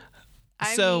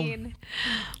 I So- mean...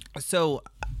 So,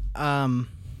 I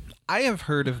have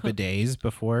heard of bidets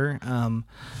before.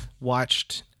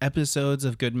 Watched episodes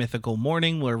of Good Mythical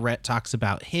Morning where Rhett talks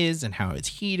about his and how it's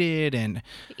heated, and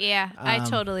Yeah, I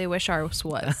totally wish ours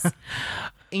was.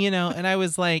 and I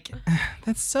was like,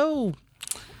 that's so,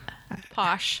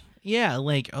 Posh. yeah,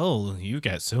 like, oh, you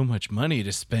got so much money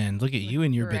to spend. Look at you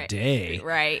and your Right. bidet.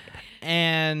 Right.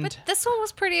 And But this one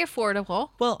was pretty affordable.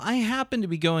 well, I happen to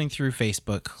be going through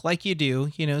Facebook like you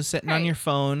do, sitting on Right. your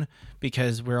phone,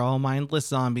 because we're all mindless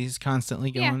zombies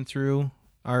constantly Yeah. going through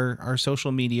our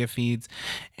social media feeds.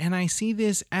 And I see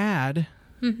this ad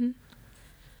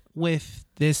with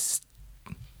this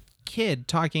kid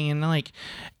talking, and like,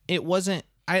 it wasn't,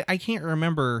 I can't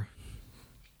remember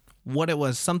what it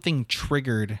was. Something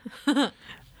triggered.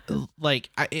 Like,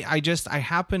 I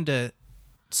happened to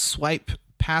swipe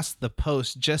past the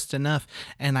post just enough,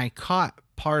 and I caught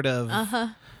part of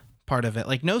it,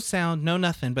 like no sound, no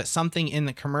nothing, but something in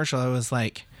the commercial. I was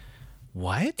like,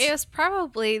 what? It was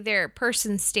probably their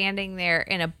person standing there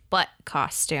in a butt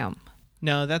costume.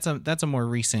 No, that's a more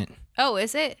recent. Oh,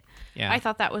 is it? Yeah. I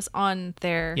thought that was on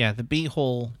their... Yeah, the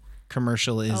beehole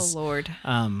commercial Oh, is. Lord.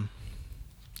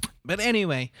 But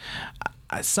anyway,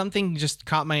 something just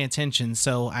caught my attention,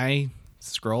 so I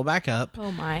scroll back up,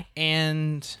 Oh, my.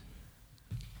 and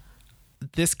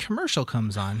this commercial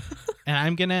comes on, and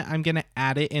I'm gonna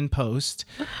add it in post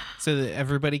so that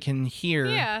everybody can hear.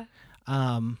 Yeah.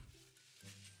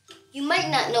 You might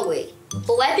not know it,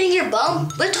 but wiping your bum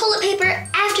with toilet paper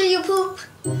after you poop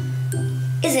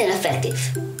isn't effective.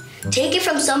 Take it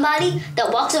from somebody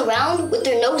that walks around with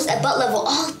their nose at butt level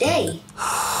all day.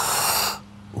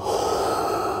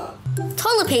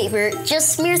 Toilet paper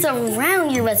just smears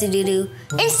around your residue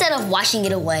instead of washing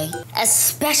it away,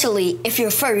 especially if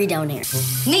you're furry down there.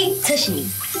 Meet Tushy.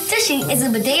 Tushy is a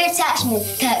bidet attachment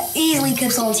that easily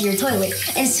clips onto your toilet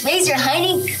and sprays your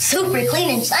hiney super clean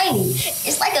and shiny.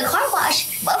 It's like a car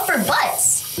wash, but for butts.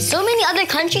 So many other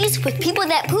countries with people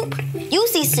that poop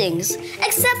use these things,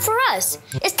 except for us.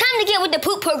 It's time to get with the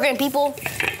poop program, people.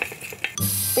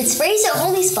 It sprays the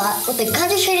only spot with a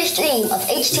concentrated stream of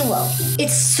H2O.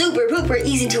 It's super pooper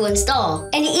easy to install,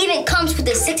 and it even comes with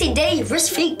a 60-day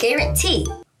risk-free guarantee.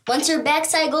 Once your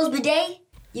backside goes bidet,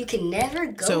 you can never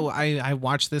go. So I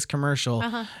watched this commercial,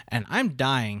 and I'm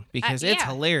dying because it's yeah.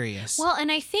 hilarious. Well,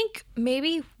 and I think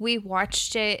maybe we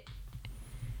watched it.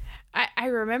 I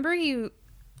remember you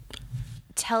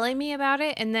telling me about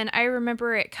it, and then I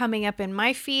remember it coming up in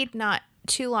my feed not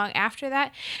too long after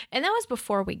that, and that was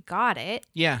before we got it.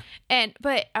 Yeah.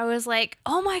 But I was like,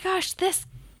 oh my gosh, this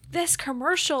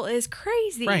commercial is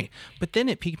crazy. Right. But then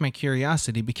it piqued my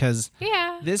curiosity because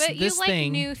this but you like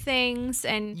thing, new things,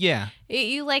 and yeah.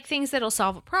 you like things that'll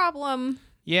solve a problem.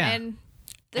 Yeah. And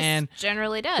this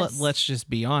generally does. Let's just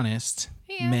be honest.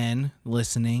 Yeah. Men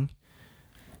listening,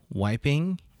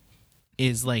 wiping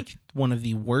is like one of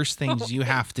the worst things you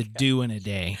have to do in a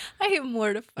day. I am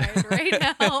mortified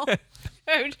right now.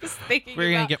 I'm just thinking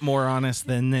We're going to get more honest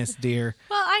than this, dear.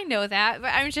 Well, I know that, but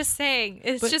I'm just saying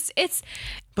it's one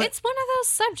of those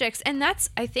subjects, and that's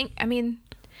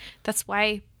that's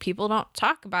why people don't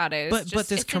talk about it. But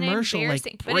this commercial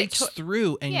like breaks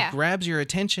through and grabs your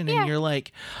attention, and you're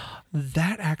like,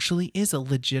 that actually is a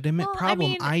legitimate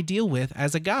problem I deal with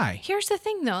as a guy. Here's the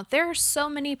thing, though. There are so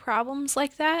many problems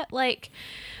like that. Like,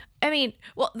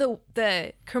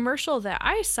 the commercial that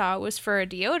I saw was for a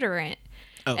deodorant,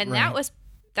 and that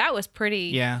was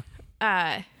pretty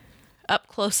up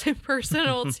close and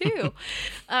personal too.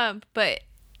 But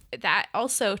that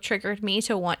also triggered me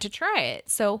to want to try it,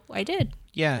 so I did.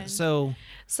 Yeah. So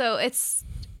it's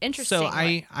interesting. So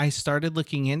I started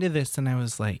looking into this, and I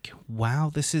was like,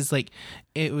 wow, this is like,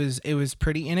 it was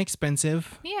pretty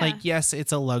inexpensive. Yeah. Like, yes,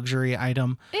 it's a luxury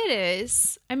item. It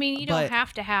is. I mean, you don't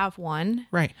have to have one.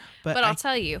 Right. But I'll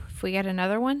tell you, if we get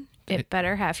another one, it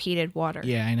better have heated water.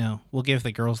 Yeah, I know. We'll give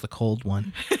the girls the cold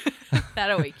one.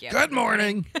 That'll wake you up. Good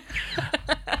morning.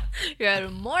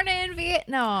 Good morning,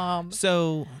 Vietnam.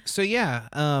 So yeah,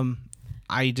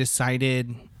 I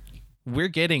decided we're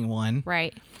getting one.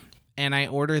 Right. And I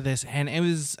ordered this, and it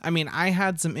was, I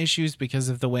had some issues because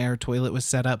of the way our toilet was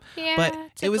set up. Yeah, but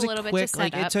it was a little bit to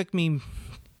set up. It took me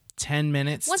 10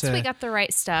 minutes. Once we got the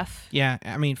right stuff. Yeah,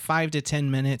 5 to 10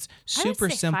 minutes. Super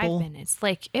simple. 5 minutes.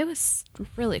 Like, it was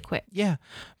really quick. Yeah,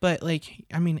 but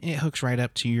it hooks right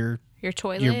up to your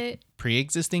toilet. Your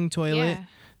pre-existing toilet. Yeah.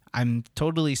 I'm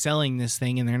totally selling this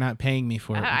thing, and they're not paying me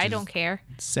for it. I don't care.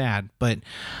 Sad, but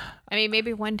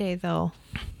maybe one day they'll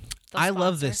I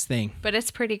love this thing. But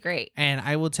it's pretty great. And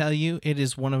I will tell you, it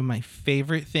is one of my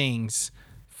favorite things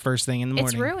first thing in the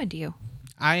morning. It's ruined you.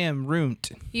 I am ruined.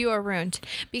 You are ruined.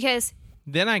 Because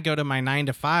then I go to my 9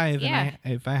 to 5, and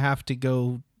if I have to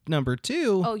go number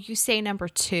 2. Oh, you say number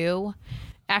 2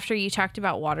 after you talked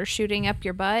about water shooting up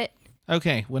your butt?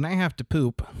 Okay, when I have to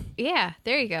poop. Yeah,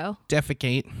 there you go.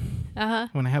 Defecate. Uh-huh.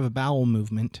 When I have a bowel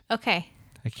movement. Okay.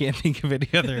 I can't think of any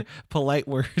other polite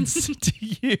words to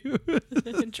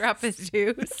use. Drop his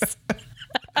deuce.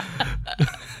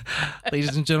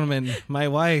 Ladies and gentlemen, my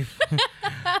wife.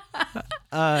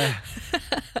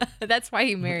 That's why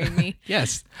you married me.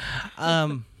 Yes.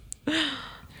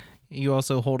 You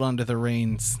also hold on to the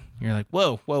reins. You're like,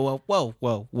 whoa, whoa, whoa, whoa,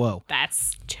 whoa, whoa.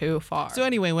 That's too far. So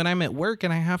anyway, when I'm at work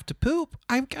and I have to poop,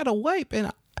 I've got to wipe.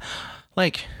 And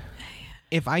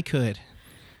if I could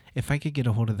get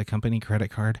a hold of the company credit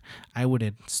card, I would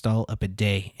install a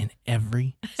bidet in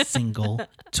every single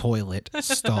toilet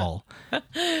stall.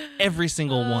 Every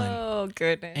single one. Oh,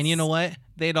 goodness. And you know what?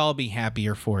 They'd all be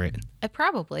happier for it.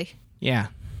 Probably. Yeah.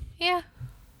 Yeah.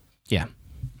 Yeah.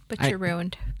 But you're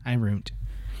ruined. I'm ruined.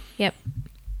 Yep.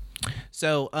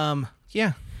 So,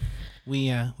 yeah.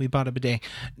 We bought a bidet.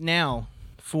 Now,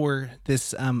 for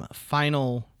this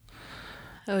final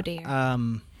Oh dear.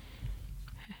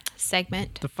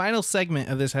 Segment. The final segment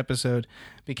of this episode,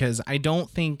 because I don't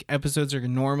think episodes are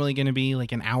normally going to be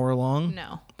like an hour long.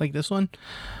 No. Like this one.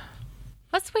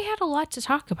 We had a lot to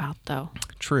talk about, though.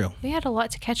 True. We had a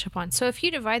lot to catch up on. So if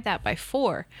you divide that by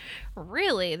 4,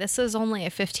 really, this is only a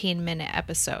 15-minute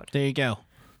episode. There you go.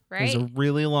 Right? It was a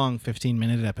really long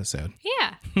 15-minute episode.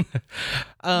 Yeah.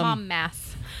 Mom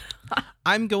math.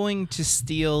 I'm going to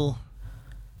steal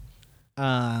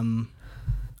I'm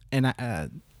going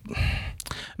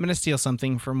to steal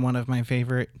something from one of my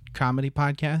favorite comedy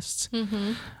podcasts.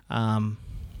 Mm-hmm.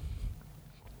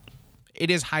 It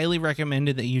is highly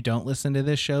recommended that you don't listen to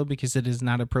this show because it is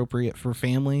not appropriate for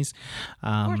families.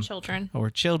 Or children.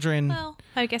 Well,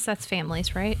 I guess that's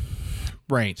families, right?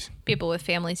 Right. People with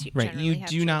families right. You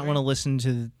do not want to listen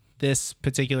to this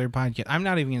particular podcast. I'm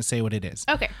not even going to say what it is.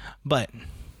 Okay. But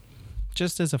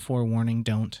just as a forewarning,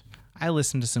 don't. I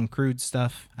listen to some crude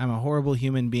stuff. I'm a horrible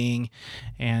human being,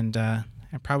 and I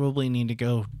probably need to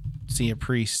go see a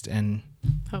priest and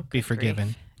be forgiven.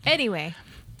 Grief. Anyway.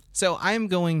 So I'm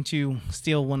going to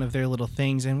steal one of their little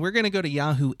things, and we're going to go to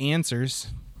Yahoo Answers.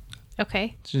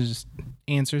 Okay. Which is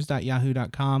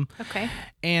answers.yahoo.com. Okay.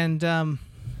 And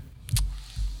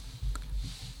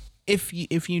if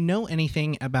you know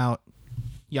anything about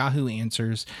Yahoo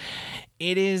Answers,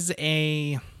 it is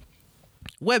a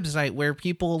website where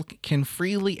people can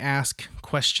freely ask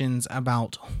questions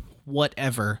about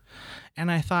whatever.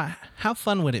 And I thought, how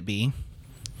fun would it be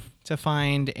to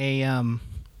find a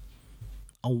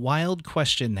wild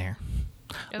question there?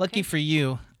 Okay. Lucky for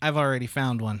you, I've already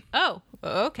found one. Oh,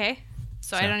 okay.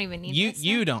 So I don't even need this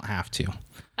You now? don't have to.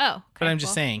 Oh, okay, But I'm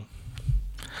just cool. saying.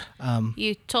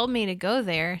 You told me to go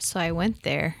there, so I went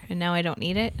there, and now I don't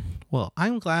need it. Well,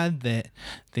 I'm glad that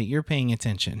you're paying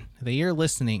attention, that you're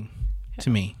listening to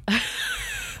me.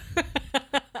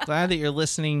 Glad that you're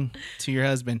listening to your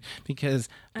husband, because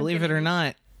believe it or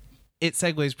not, it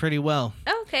segues pretty well.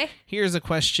 Oh, okay. Here's a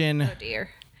question Oh dear.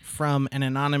 from an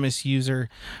anonymous user.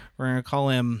 We're going to call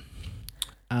him,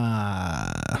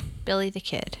 Billy the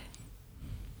Kid.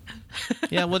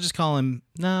 yeah, we'll just call him,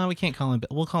 no, we can't call him,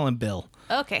 we'll call him Bill,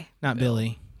 Okay. not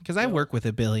Billy, because I work with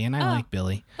a Billy and I like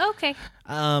Billy. Okay.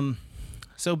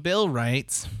 So Bill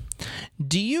writes,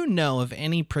 do you know of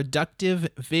any productive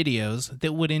videos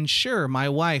that would ensure my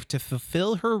wife to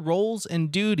fulfill her roles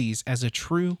and duties as a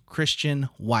true Christian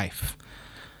wife?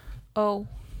 Oh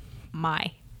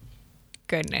my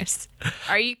goodness.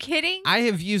 Are you kidding? I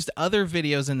have used other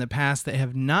videos in the past that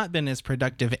have not been as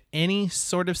productive. Any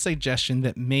sort of suggestion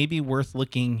that may be worth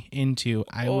looking into,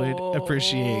 I would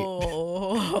appreciate.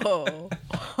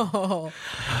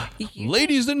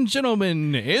 Ladies and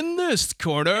gentlemen, in this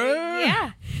corner.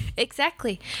 Yeah,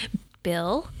 exactly.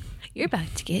 Bill, you're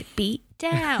about to get beat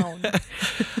down.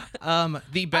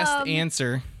 The best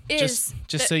answer, is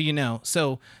just so you know.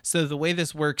 So the way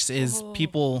this works is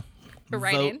people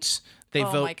Write in? vote. They Oh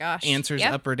my vote gosh. answers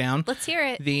Yep. up or down. Let's hear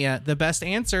it. The best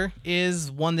answer is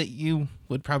one that you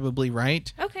would probably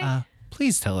write. Okay.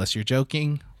 Please tell us you're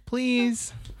joking.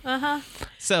 Please. Uh-huh.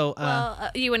 So, Well,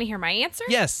 you want to hear my answer?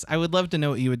 yes, I would love to know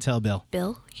what you would tell Bill.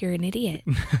 Bill, you're an idiot.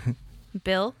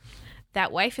 Bill,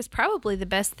 that wife is probably the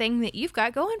best thing that you've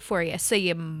got going for you. So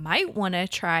you might want to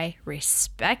try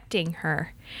respecting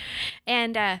her.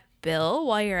 And Bill,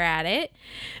 while you're at it,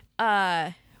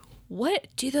 what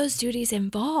do those duties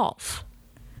involve?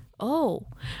 Oh,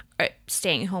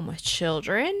 staying home with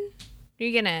children?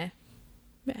 You're going to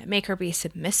make her be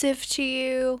submissive to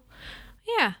you?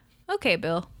 Yeah. Okay,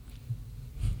 Bill.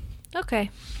 Okay.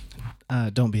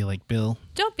 Don't be like Bill.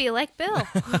 Don't be like Bill.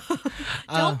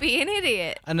 Don't be an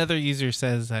idiot. Another user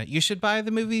says, you should buy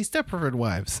the movie Stepford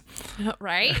Wives.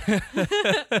 Right?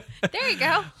 There you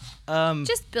go.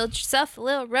 Just build yourself a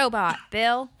little robot,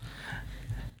 Bill.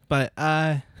 But,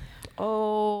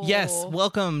 Oh. yes,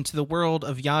 welcome to the world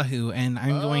of Yahoo, and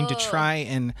I'm going to try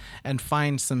and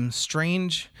find some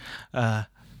strange,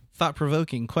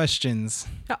 thought-provoking questions.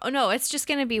 Oh, no, it's just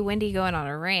going to be Wendy going on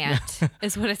a rant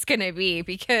is what it's going to be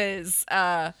because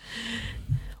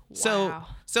So wow.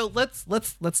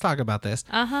 let's talk about this.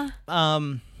 Uh-huh.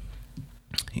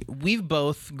 We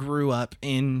both grew up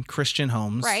in Christian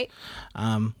homes. Right.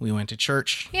 We went to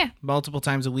church Yeah. multiple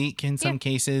times a week in some Yeah.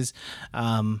 cases.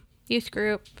 Youth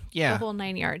group. Yeah. The whole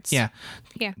 9 yards. Yeah.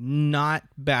 Yeah. Not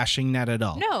bashing that at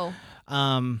all. No.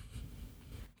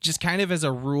 Just kind of as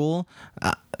a rule,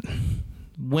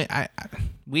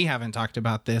 we haven't talked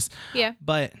about this. Yeah.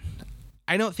 But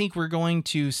I don't think we're going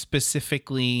to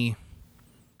specifically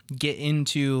get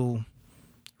into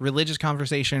religious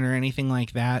conversation or anything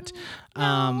like that. No,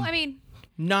 I mean,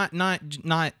 Not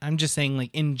I'm just saying, like,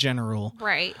 in general.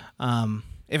 right.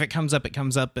 If it comes up, it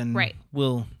comes up, and Right.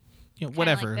 we'll,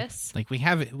 whatever. like this. Like we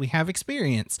have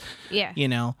experience, Yeah.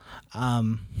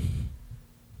 and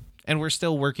we're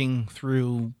still working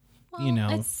through,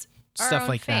 Well, it's our stuff own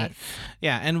like that. faith.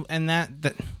 Yeah, and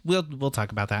that we'll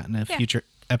talk about that in a Yeah. future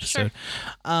episode.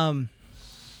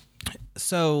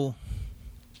 So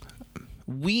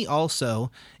we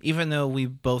also, even though we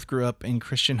both grew up in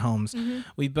Christian homes,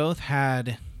 we both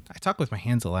had. I talk with my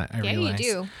hands a lot. I Yeah, realize.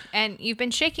 you do. And you've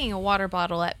been shaking a water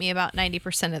bottle at me about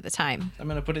 90% of the time. I'm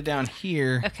gonna put it down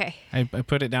here. Okay. I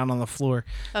put it down on the floor.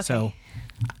 So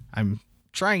I'm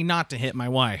trying not to hit my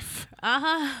wife.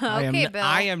 Uh-huh. Okay, Bill.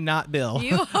 I am not Bill.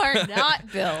 You are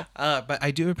not Bill. But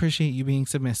I do appreciate you being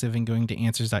submissive and going to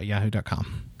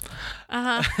answers.yahoo.com.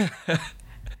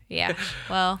 Yeah.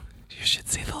 Well, You should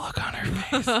see the look on her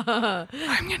face.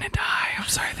 I'm gonna die. I'm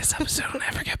sorry, this episode will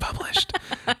never get published.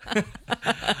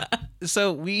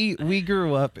 So we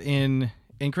grew up in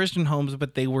Christian homes,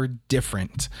 but they were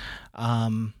different.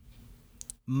 In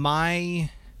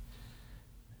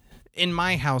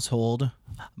my household,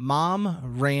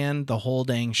 Mom ran the whole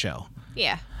dang show.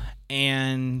 yeah.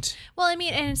 And Well, I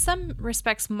mean, in some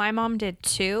respects, my mom did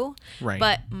too. Right.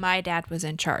 But my dad was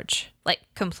in charge, like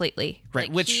completely. right,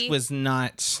 Like, which he- was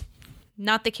not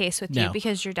not the case with you No.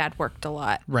 because your dad worked a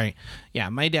lot. right. Yeah,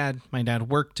 my dad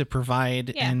worked to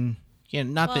provide, Yeah. and Yeah,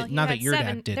 not Well, that you not had that your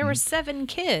seven, dad didn't. There were 7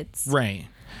 kids. Right.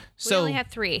 We So only had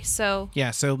 3. So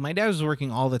yeah, so my dad was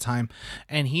working all the time,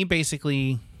 and he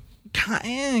basically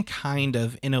kind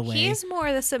of in a way. he's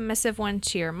more the submissive one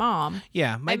to your mom.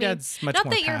 Yeah, my I mean, dad's much not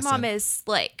more that your mom passive. is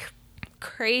like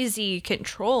crazy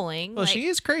controlling. Well, like, she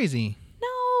is crazy. No,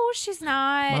 she's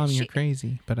not. Mom, She- you're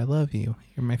crazy, but I love you.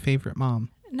 You're my favorite mom.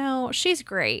 No, she's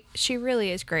great. She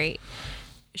really is great.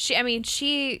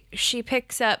 She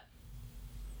picks up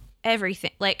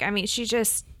everything. Like, I mean,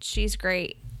 she's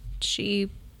great.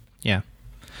 Yeah.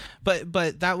 But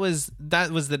that was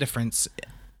the difference,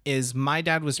 is my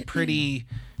dad was pretty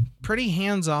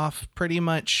hands off, pretty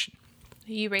much.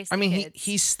 You raised I the mean, kids.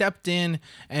 he stepped in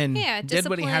and yeah, did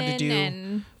what he had to do. discipline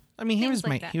and I mean, things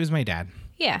like that. he was my dad.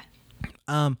 yeah.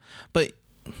 But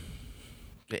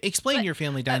explain your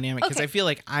family dynamic, because okay. I feel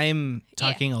like I'm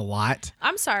talking a lot,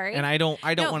 I'm sorry. and I don't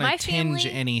No, want my to tinge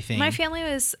family- anything. My family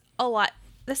was a lot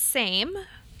the same.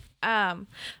 I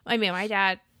mean, my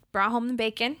dad brought home the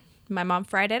bacon. My mom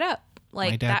fried it up.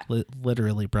 Like My dad that.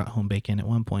 literally brought home bacon at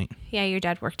one point. Yeah, your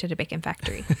dad worked at a bacon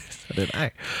factory. So did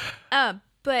I.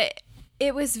 But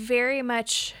it was very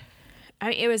much. I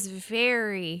mean, it was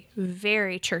very,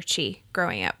 very churchy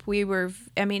growing up. It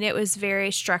was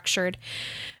very structured.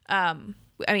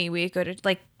 We go to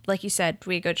like you said,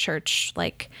 we go to church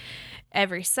like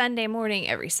every Sunday morning,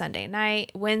 every Sunday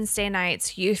night, Wednesday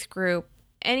nights, youth group.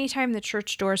 Anytime the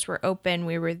church doors were open,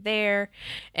 we were there,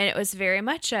 and it was very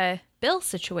much a Bill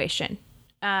situation.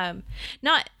 I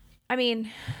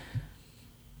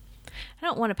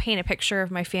don't want to paint a picture of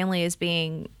my family as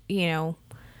being,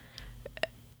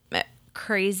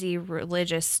 crazy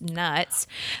religious nuts,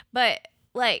 but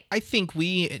like, I think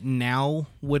we now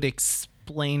would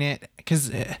explain it, because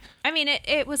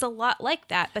it was a lot like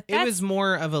that, but it that's, was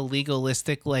more of a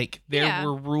legalistic, like there Yeah.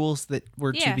 were rules that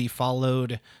were to Yeah. be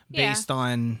followed Yeah. based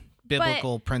on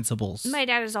biblical principles. my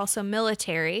dad is also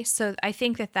military, so I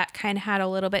think that kind of had a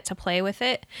little bit to play with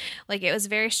it. Like, it was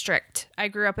very strict. I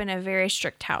grew up in a very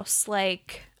strict house.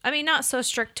 Like, not so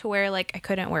strict to where like I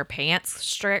couldn't wear pants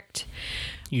strict.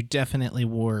 You definitely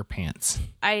wore pants.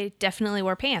 I definitely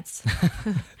wore pants.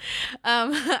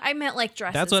 I meant like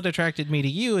dresses. That's what attracted me to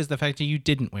you, is the fact that you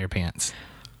didn't wear pants.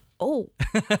 Oh,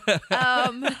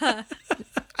 I'm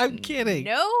kidding.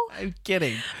 no. I'm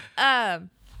kidding. I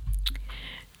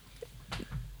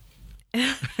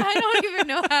don't even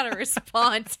know how to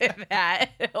respond to that.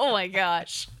 Oh my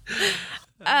gosh.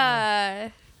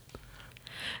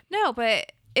 No,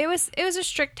 but it was a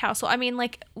strict household.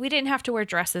 Like, we didn't have to wear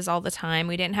dresses all the time.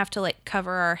 We didn't have to like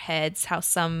cover our heads how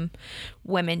some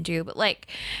women do. But like,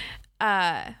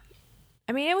 it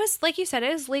was like you said,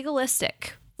 it was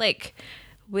legalistic. Like,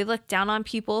 we looked down on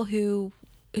people who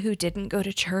didn't go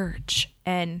to church,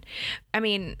 and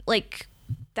like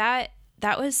that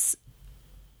was.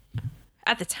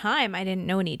 At the time, I didn't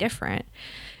know any different.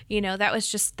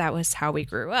 That was how we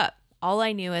grew up. All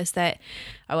I knew is that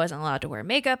I wasn't allowed to wear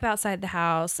makeup outside the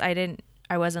house. I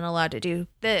wasn't allowed to do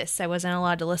this. I wasn't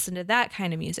allowed to listen to that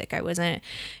kind of music. I wasn't,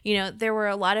 there were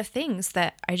a lot of things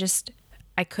that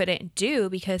I couldn't do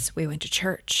because we went to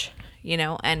church,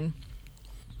 and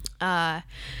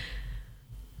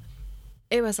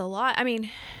it was a lot.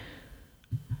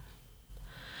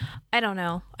 I don't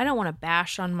know. I don't want to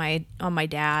bash on my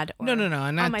dad or No, and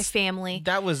on my that's- family.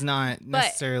 That was not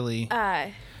necessarily.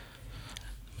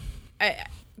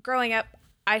 Growing up,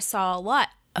 I saw a lot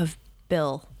of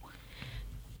Bill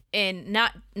in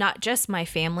not just my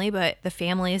family, but the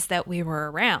families that we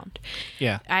were around.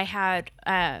 Yeah. I had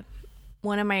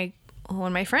one of my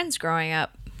friends growing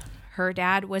up. Her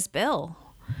dad was Bill,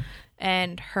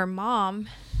 and her mom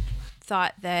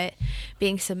thought that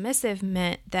being submissive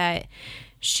meant that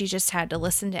she just had to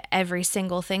listen to every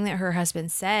single thing that her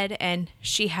husband said, and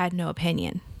she had no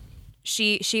opinion.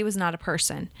 She was not a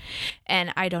person,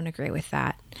 and I don't agree with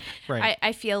that. Right.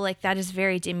 I feel like that is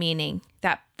very demeaning.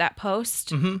 That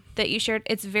post that you shared,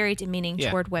 it's very demeaning Yeah.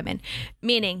 toward women,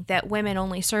 meaning that women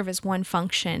only serve as one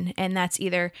function, and that's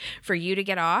either for you to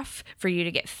get off, for you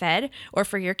to get fed, or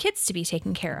for your kids to be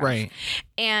taken care of. Right.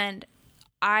 And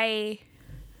I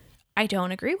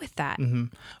don't agree with that.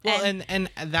 Well, and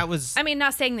that was.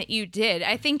 Not saying that you did.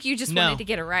 I think you just wanted to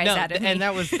get a rise out of me. and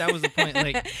that was the point.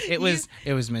 Like, it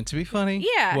was meant to be funny.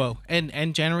 Yeah. Whoa.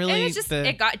 And generally, and it just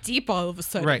it got deep all of a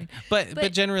sudden. right.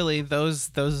 But generally,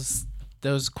 those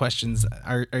questions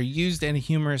are used in a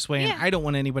humorous way, Yeah. and I don't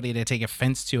want anybody to take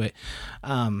offense to it.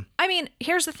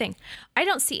 Here's the thing. I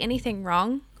don't see anything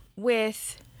wrong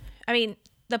with.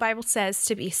 The Bible says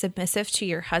to be submissive to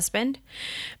your husband,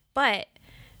 but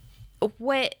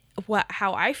what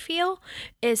how I feel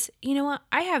is, you know what?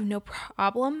 I have no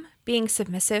problem being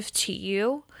submissive to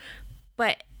you,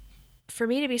 but for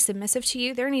me to be submissive to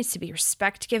you, there needs to be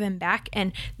respect given back.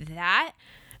 And that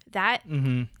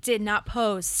did not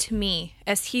pose to me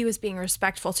as he was being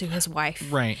respectful to his wife.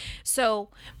 Right. So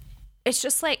it's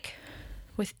just like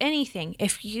with anything,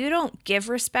 if you don't give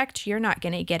respect, you're not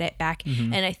going to get it back.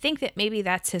 And I think that maybe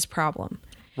that's his problem.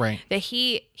 Right. That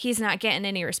he's not getting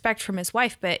any respect from his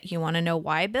wife. But you want to know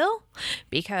why, Bill?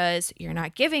 Because you're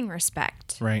not giving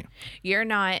respect. Right. You're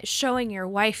not showing your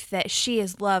wife that she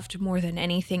is loved more than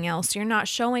anything else. You're not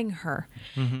showing her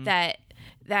that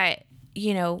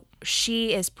you know,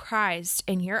 she is prized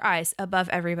in your eyes above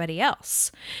everybody else.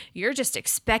 You're just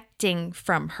expecting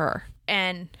from her.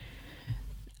 And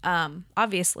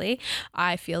obviously,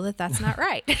 I feel that that's not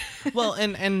right. Well,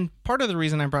 and part of the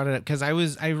reason I brought it up, because I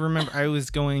remember I was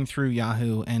going through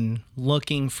Yahoo and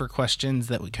looking for questions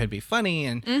that could be funny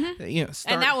and you know,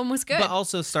 And that one was good. but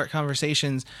also start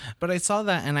conversations. But I saw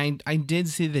that, and I did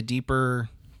see the deeper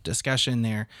discussion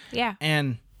there. Yeah.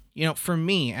 And you know, for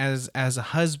me as a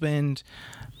husband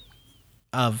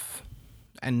of,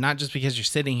 and not just because you're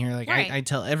sitting here, like Right. I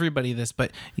tell everybody this,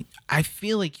 but I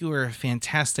feel like you are a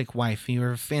fantastic wife. You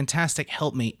are a fantastic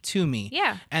helpmate to me.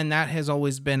 Yeah. And that has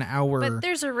always been our. But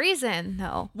there's a reason,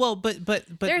 though. Well, but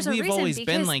There's a we've reason, always been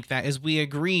because like that. Is we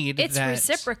agreed It's that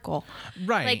reciprocal.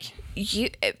 Right.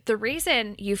 Like the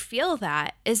reason you feel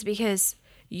that is because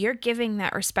you're giving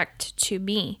that respect to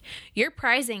me. You're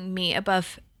prizing me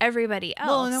above everybody else.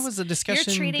 Well, and that was a discussion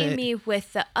You're treating that- me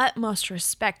with the utmost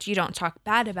respect. You don't talk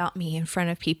bad about me in front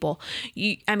of people.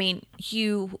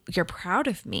 You're proud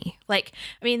of me. Like,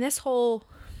 I mean, this whole,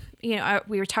 you know,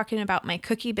 we were talking about my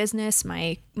cookie business,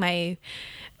 my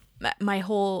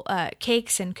whole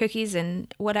cakes and cookies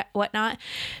and whatnot.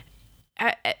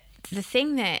 The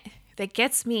thing that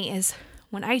gets me is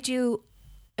when I do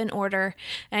an order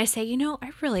and I say, you know, I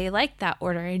really like that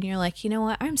order, and you're like, you know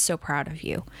what, I'm so proud of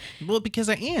you. Well, because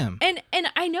I am. And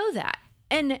I know that.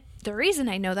 And the reason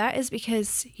I know that is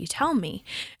because you tell me.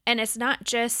 And it's not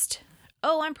just,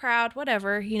 oh, I'm proud,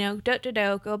 whatever, you know,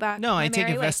 go back. No, my I take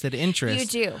merry a way. vested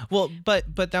interest. You do. Well,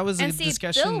 but that was a And see,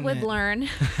 discussion. Bill would that- learn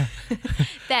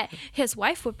that his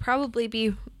wife would probably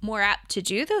be more apt to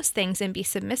do those things and be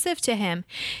submissive to him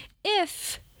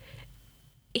if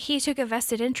he took a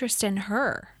vested interest in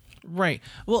her. Right.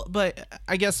 Well, but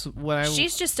I guess what I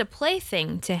She's just a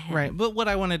plaything to him. Right. But what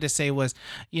I wanted to say was,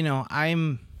 you know,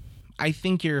 I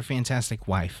think you're a fantastic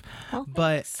wife. Well,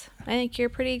 but thanks. I think you're a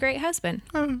pretty great husband.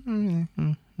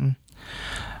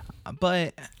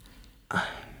 but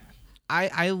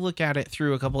I look at it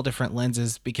through a couple different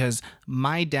lenses, because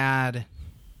my dad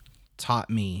taught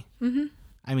me.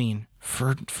 I mean,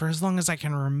 for as long as I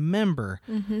can remember,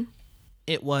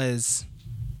 it was,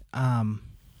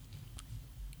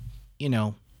 you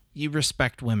know, you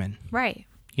respect women. Right.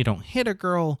 You don't hit a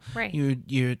girl. Right. You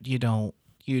don't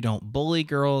bully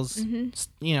girls.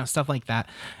 You know, stuff like that.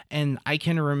 And I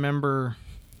can remember.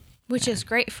 Which is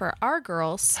great for our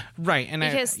girls. Right. And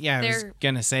I Because was they're-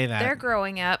 gonna say that. They're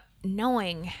growing up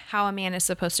knowing how a man is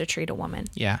supposed to treat a woman.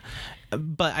 Yeah.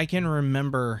 But I can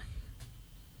remember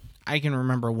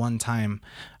one time,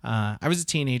 I was a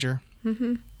teenager,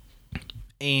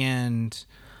 and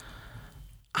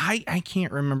I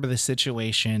can't remember the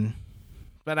situation,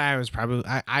 but I was probably,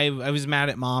 I was mad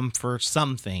at mom for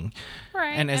something.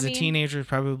 Right. And as I a mean, teenager,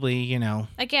 probably, you know,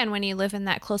 again, when you live in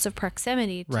that close of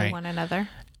proximity to Right. one another,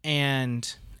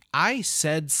 and I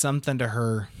said something to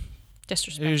her. It was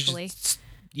disrespectfully. just,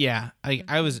 yeah,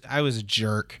 I was a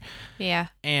jerk. Yeah.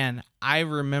 And I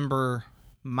remember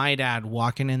my dad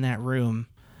walking in that room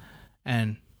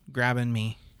and grabbing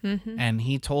me. And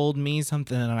he told me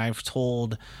something that I've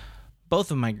told both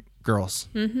of my girls,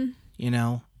 you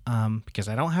know, because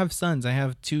I don't have sons. I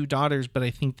have 2 daughters, but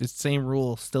I think the same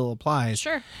rule still applies.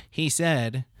 Sure. He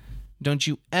said, don't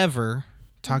you ever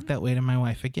talk that way to my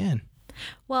wife again.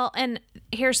 Well, and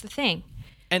here's the thing.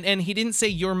 And he didn't say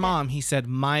your mom. He said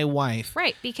my wife.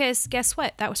 Right. Because guess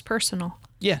what? That was personal.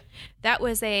 Yeah. That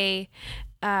was a,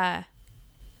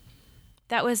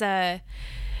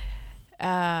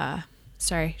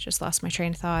 sorry, just lost my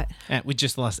train of thought. And we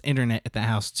just lost internet at the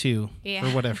house too, Yeah.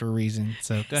 for whatever reason.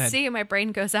 So go ahead. See, my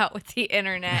brain goes out with the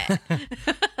internet.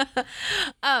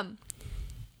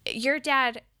 Your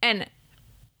dad and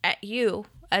you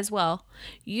as well,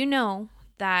 you know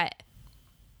that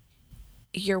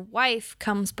your wife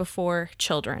comes before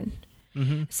children.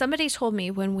 Somebody told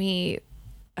me when we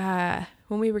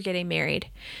were getting married,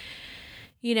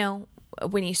 you know,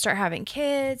 when you start having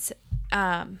kids,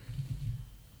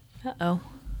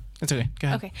 That's okay. Go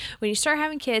ahead. Okay. When you start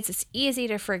having kids, it's easy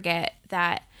to forget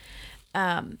that,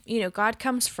 God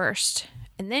comes first,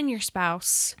 and then your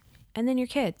spouse, and then your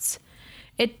kids.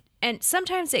 And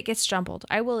sometimes it gets jumbled.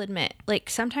 I will admit, like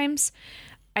sometimes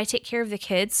I take care of the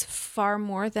kids far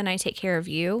more than I take care of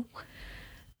you.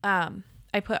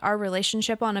 I put our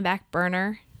relationship on a back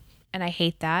burner, and I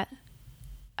hate that.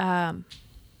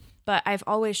 But I've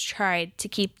always tried to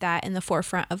keep that in the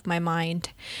forefront of my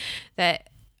mind, that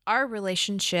our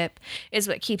relationship is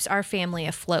what keeps our family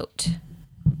afloat.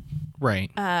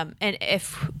 Right. And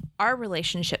if our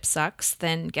relationship sucks,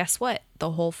 then guess what?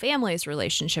 The whole family's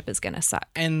relationship is going to suck.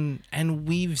 And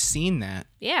we've seen that.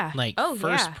 Yeah. Like Oh,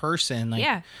 first yeah. person. Like,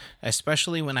 Yeah.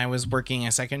 especially when I was working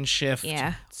a second shift.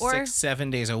 Yeah. Or-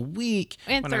 6-7 days a week.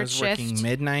 And when I third was working shift.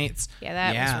 midnights. Yeah,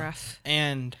 that was rough.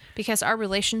 And Because our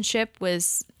relationship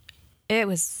was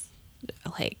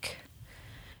like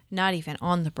not even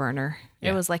on the burner.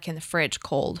 Yeah. It was like in the fridge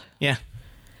cold. yeah.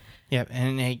 Yep.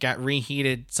 And it got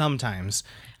reheated sometimes.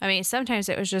 I mean, sometimes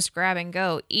it was just grab and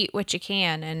go, eat what you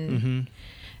can. And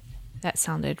that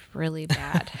sounded really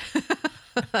bad.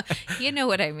 You know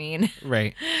what I mean?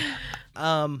 Right.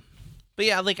 But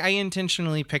yeah, like I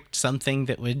intentionally picked something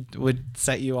that would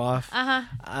set you off.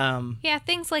 Yeah,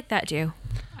 things like that do.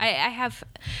 I have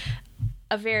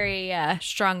a very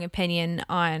strong opinion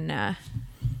on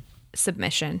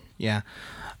submission. Yeah.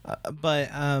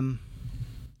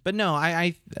 But no,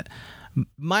 I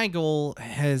my goal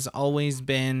has always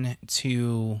been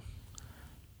to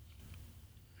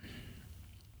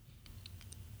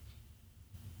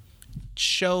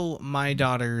show my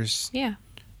daughters Yeah.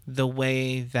 the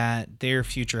way that their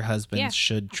future husbands Yeah.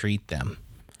 should treat them.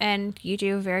 And you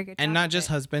do a very good job. And not of just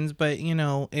it. husbands, but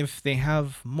if they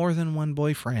have more than one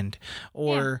boyfriend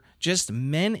or just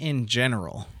men in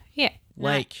general. Yeah. Not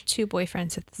like- 2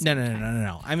 boyfriends at the No, same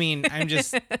no. I mean,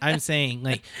 I'm saying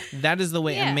like that is the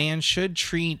way Yeah. a man should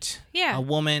treat Yeah. a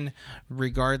woman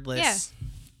regardless.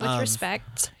 with of-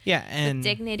 respect, Yeah. And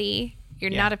dignity.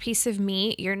 You're Yeah. not a piece of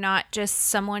meat. You're not just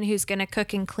someone who's going to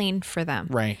cook and clean for them.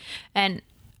 right. And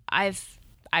I've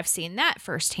seen that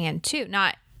firsthand too.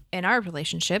 Not in our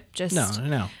relationship, just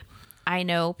No. I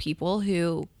know people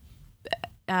who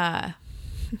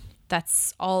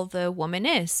that's all the woman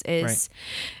is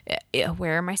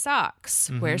where are my socks?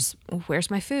 Where's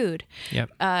my food? Yep.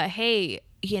 Hey,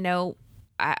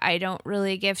 I don't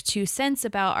really give 2 cents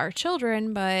about our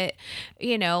children, but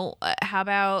how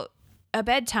about a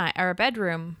bedtime or a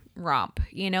bedroom romp?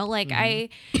 I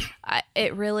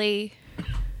it really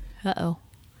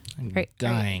I'm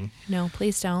dying. No,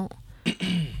 please don't.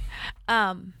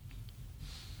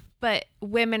 But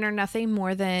women are nothing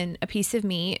more than a piece of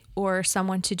meat or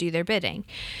someone to do their bidding.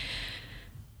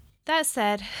 That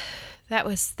said, that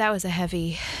was a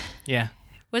heavy. Yeah.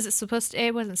 Was it supposed to?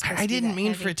 It wasn't supposed to. I be didn't that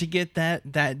mean heavy. for it to get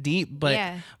that deep, but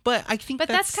Yeah. but I think But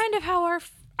that's kind of how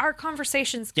our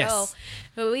conversations go. Yes.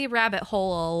 But we rabbit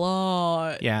hole a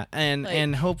lot. yeah,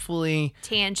 and hopefully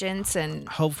Tangents and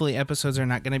episodes are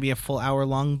not going to be a full hour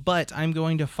long, but I'm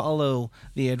going to follow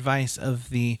the advice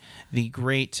of the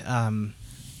great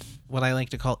what I like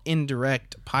to call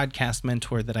indirect podcast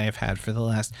mentor that I have had for the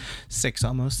last 6,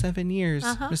 almost 7 years,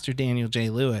 Mr. Daniel J.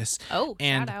 Lewis.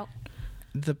 shout out.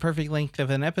 The perfect length of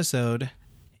an episode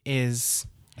is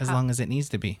as long as it needs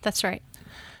to be. That's right.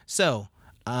 So,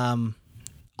 on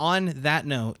that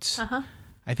note,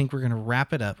 I think we're going to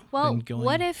wrap it up. Well, Been going-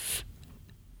 what if?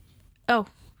 Oh,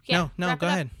 yeah. No, wrap go it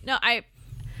up. ahead. No,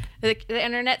 the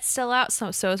internet's still out, so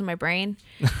is my brain.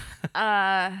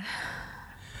 I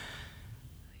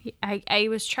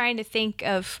was trying to think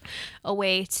of a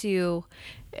way to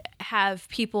have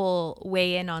people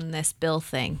weigh in on this bill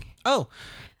thing. Oh,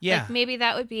 yeah. Like maybe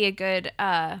that would be a good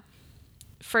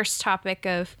first topic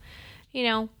of,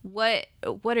 what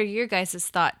are your guys'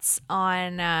 thoughts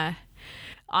on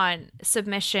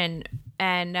submission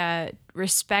and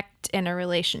respect in a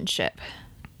relationship?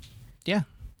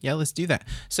 Yeah, let's do that.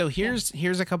 So here's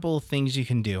a couple of things you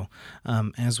can do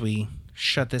as we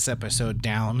shut this episode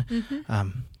down.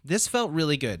 This felt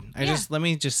really good. Let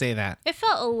me just say that. It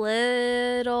felt a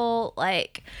little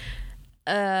like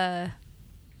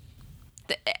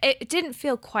it didn't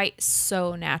feel quite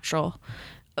so natural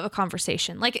of a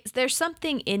conversation. Like there's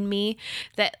something in me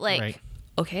that Right.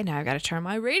 okay, now I've got to turn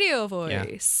my radio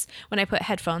voice when I put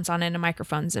headphones on and a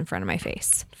microphone's in front of my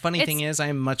face. Funny thing is,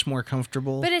 I'm much more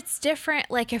comfortable. But it's different,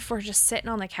 like if we're just sitting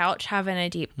on the couch having a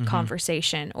deep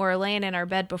conversation or laying in our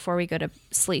bed before we go to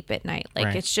sleep at night. Like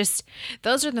Right. it's just,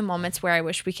 those are the moments where I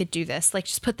wish we could do this. Like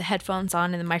just put the headphones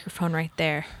on and the microphone right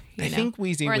there. I think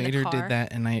Wheezy Or in the Waiter car. did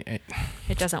that, and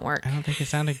It doesn't work. I don't think it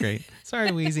sounded great.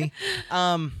 Sorry, Wheezy.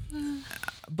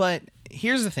 But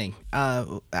here's the thing.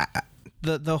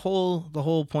 The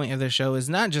whole point of the show is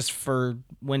not just for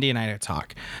Wendy and I to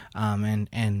talk,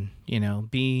 and you know,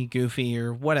 be goofy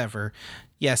or whatever.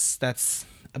 Yes, that's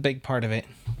a big part of it.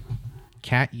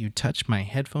 Cat, you touch my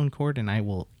headphone cord and I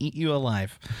will eat you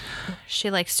alive. She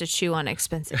likes to chew on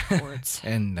expensive cords.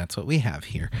 And that's what we have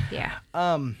here. Yeah.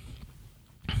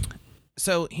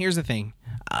 So here's the thing.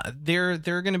 There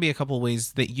are going to be a couple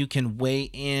ways that you can weigh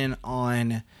in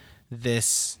on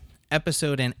this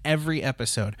episode and every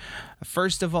episode.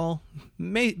 First of all,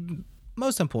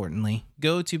 most importantly,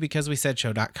 go to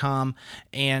becausewesaidso.com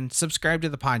and subscribe to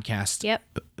the podcast. Yep.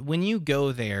 When you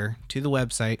go there to the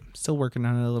website, still working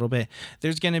on it a little bit,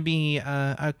 there's going to be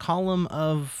a column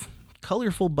of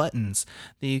colorful buttons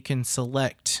that you can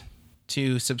select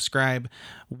to subscribe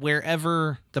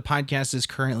wherever the podcast is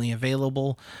currently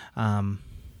available.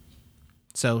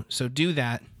 So do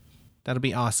that. That'll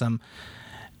be awesome.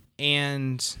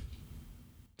 And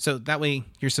so that way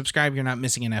you're subscribed, you're not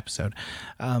missing an episode.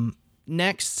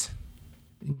 Next,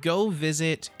 go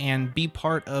visit and be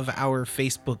part of our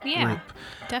Facebook group.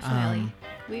 Definitely.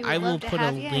 We would I will love to put a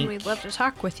have you, and link- we'd love to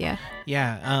talk with you.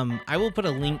 Yeah, I will put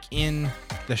a link in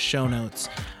the show notes,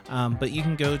 but you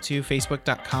can go to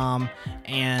facebook.com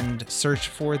and search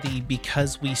for the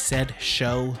Because We Said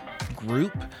Show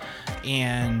group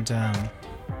and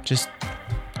just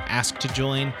ask to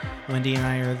join. Wendy and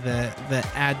I are the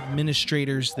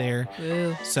administrators there.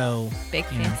 Ooh, So big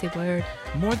fancy word.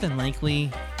 more than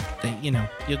likely that, you know,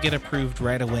 you'll get approved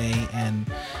right away, and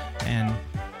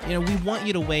you know, we want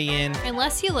you to weigh in.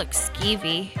 Unless you look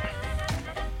skeevy.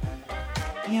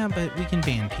 Yeah, but we can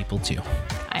ban people too.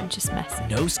 I'm just messing.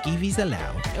 No skeevies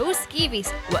allowed. No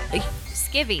skeevies. What?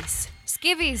 Skivvies.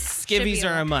 Skivvies. should be Skivvies are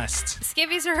a allowed. must.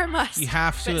 Skivvies are a must. You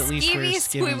have to But at least wear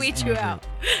skeevies, we skivvies weed in you the out.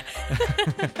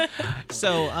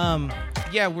 So,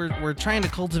 yeah, we're trying to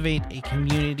cultivate a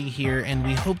community here, and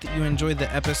we hope that you enjoyed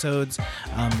the episodes.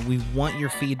 We want your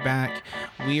feedback.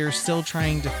 We are still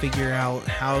trying to figure out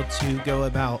how to go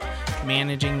about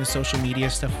managing the social media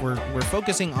stuff. We're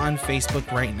focusing on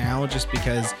Facebook right now, just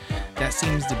because that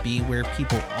seems to be where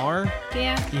people are.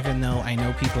 Yeah. Even though I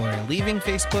know people are leaving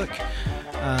Facebook.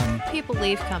 People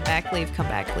leave, come back, leave, come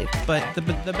back, leave. But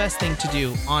the best thing to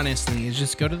do, honestly, is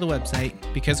just go to the website,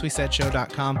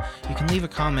 becausewesaidso.com. You can leave a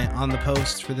comment on the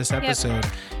post for this episode,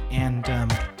 and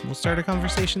we'll start a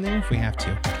conversation there if we have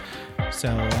to.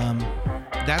 So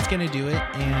that's going to do it,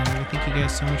 and we thank you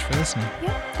guys so much for listening.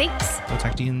 Yep. Thanks. We'll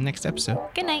talk to you in the next episode.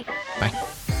 Good night.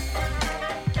 Bye.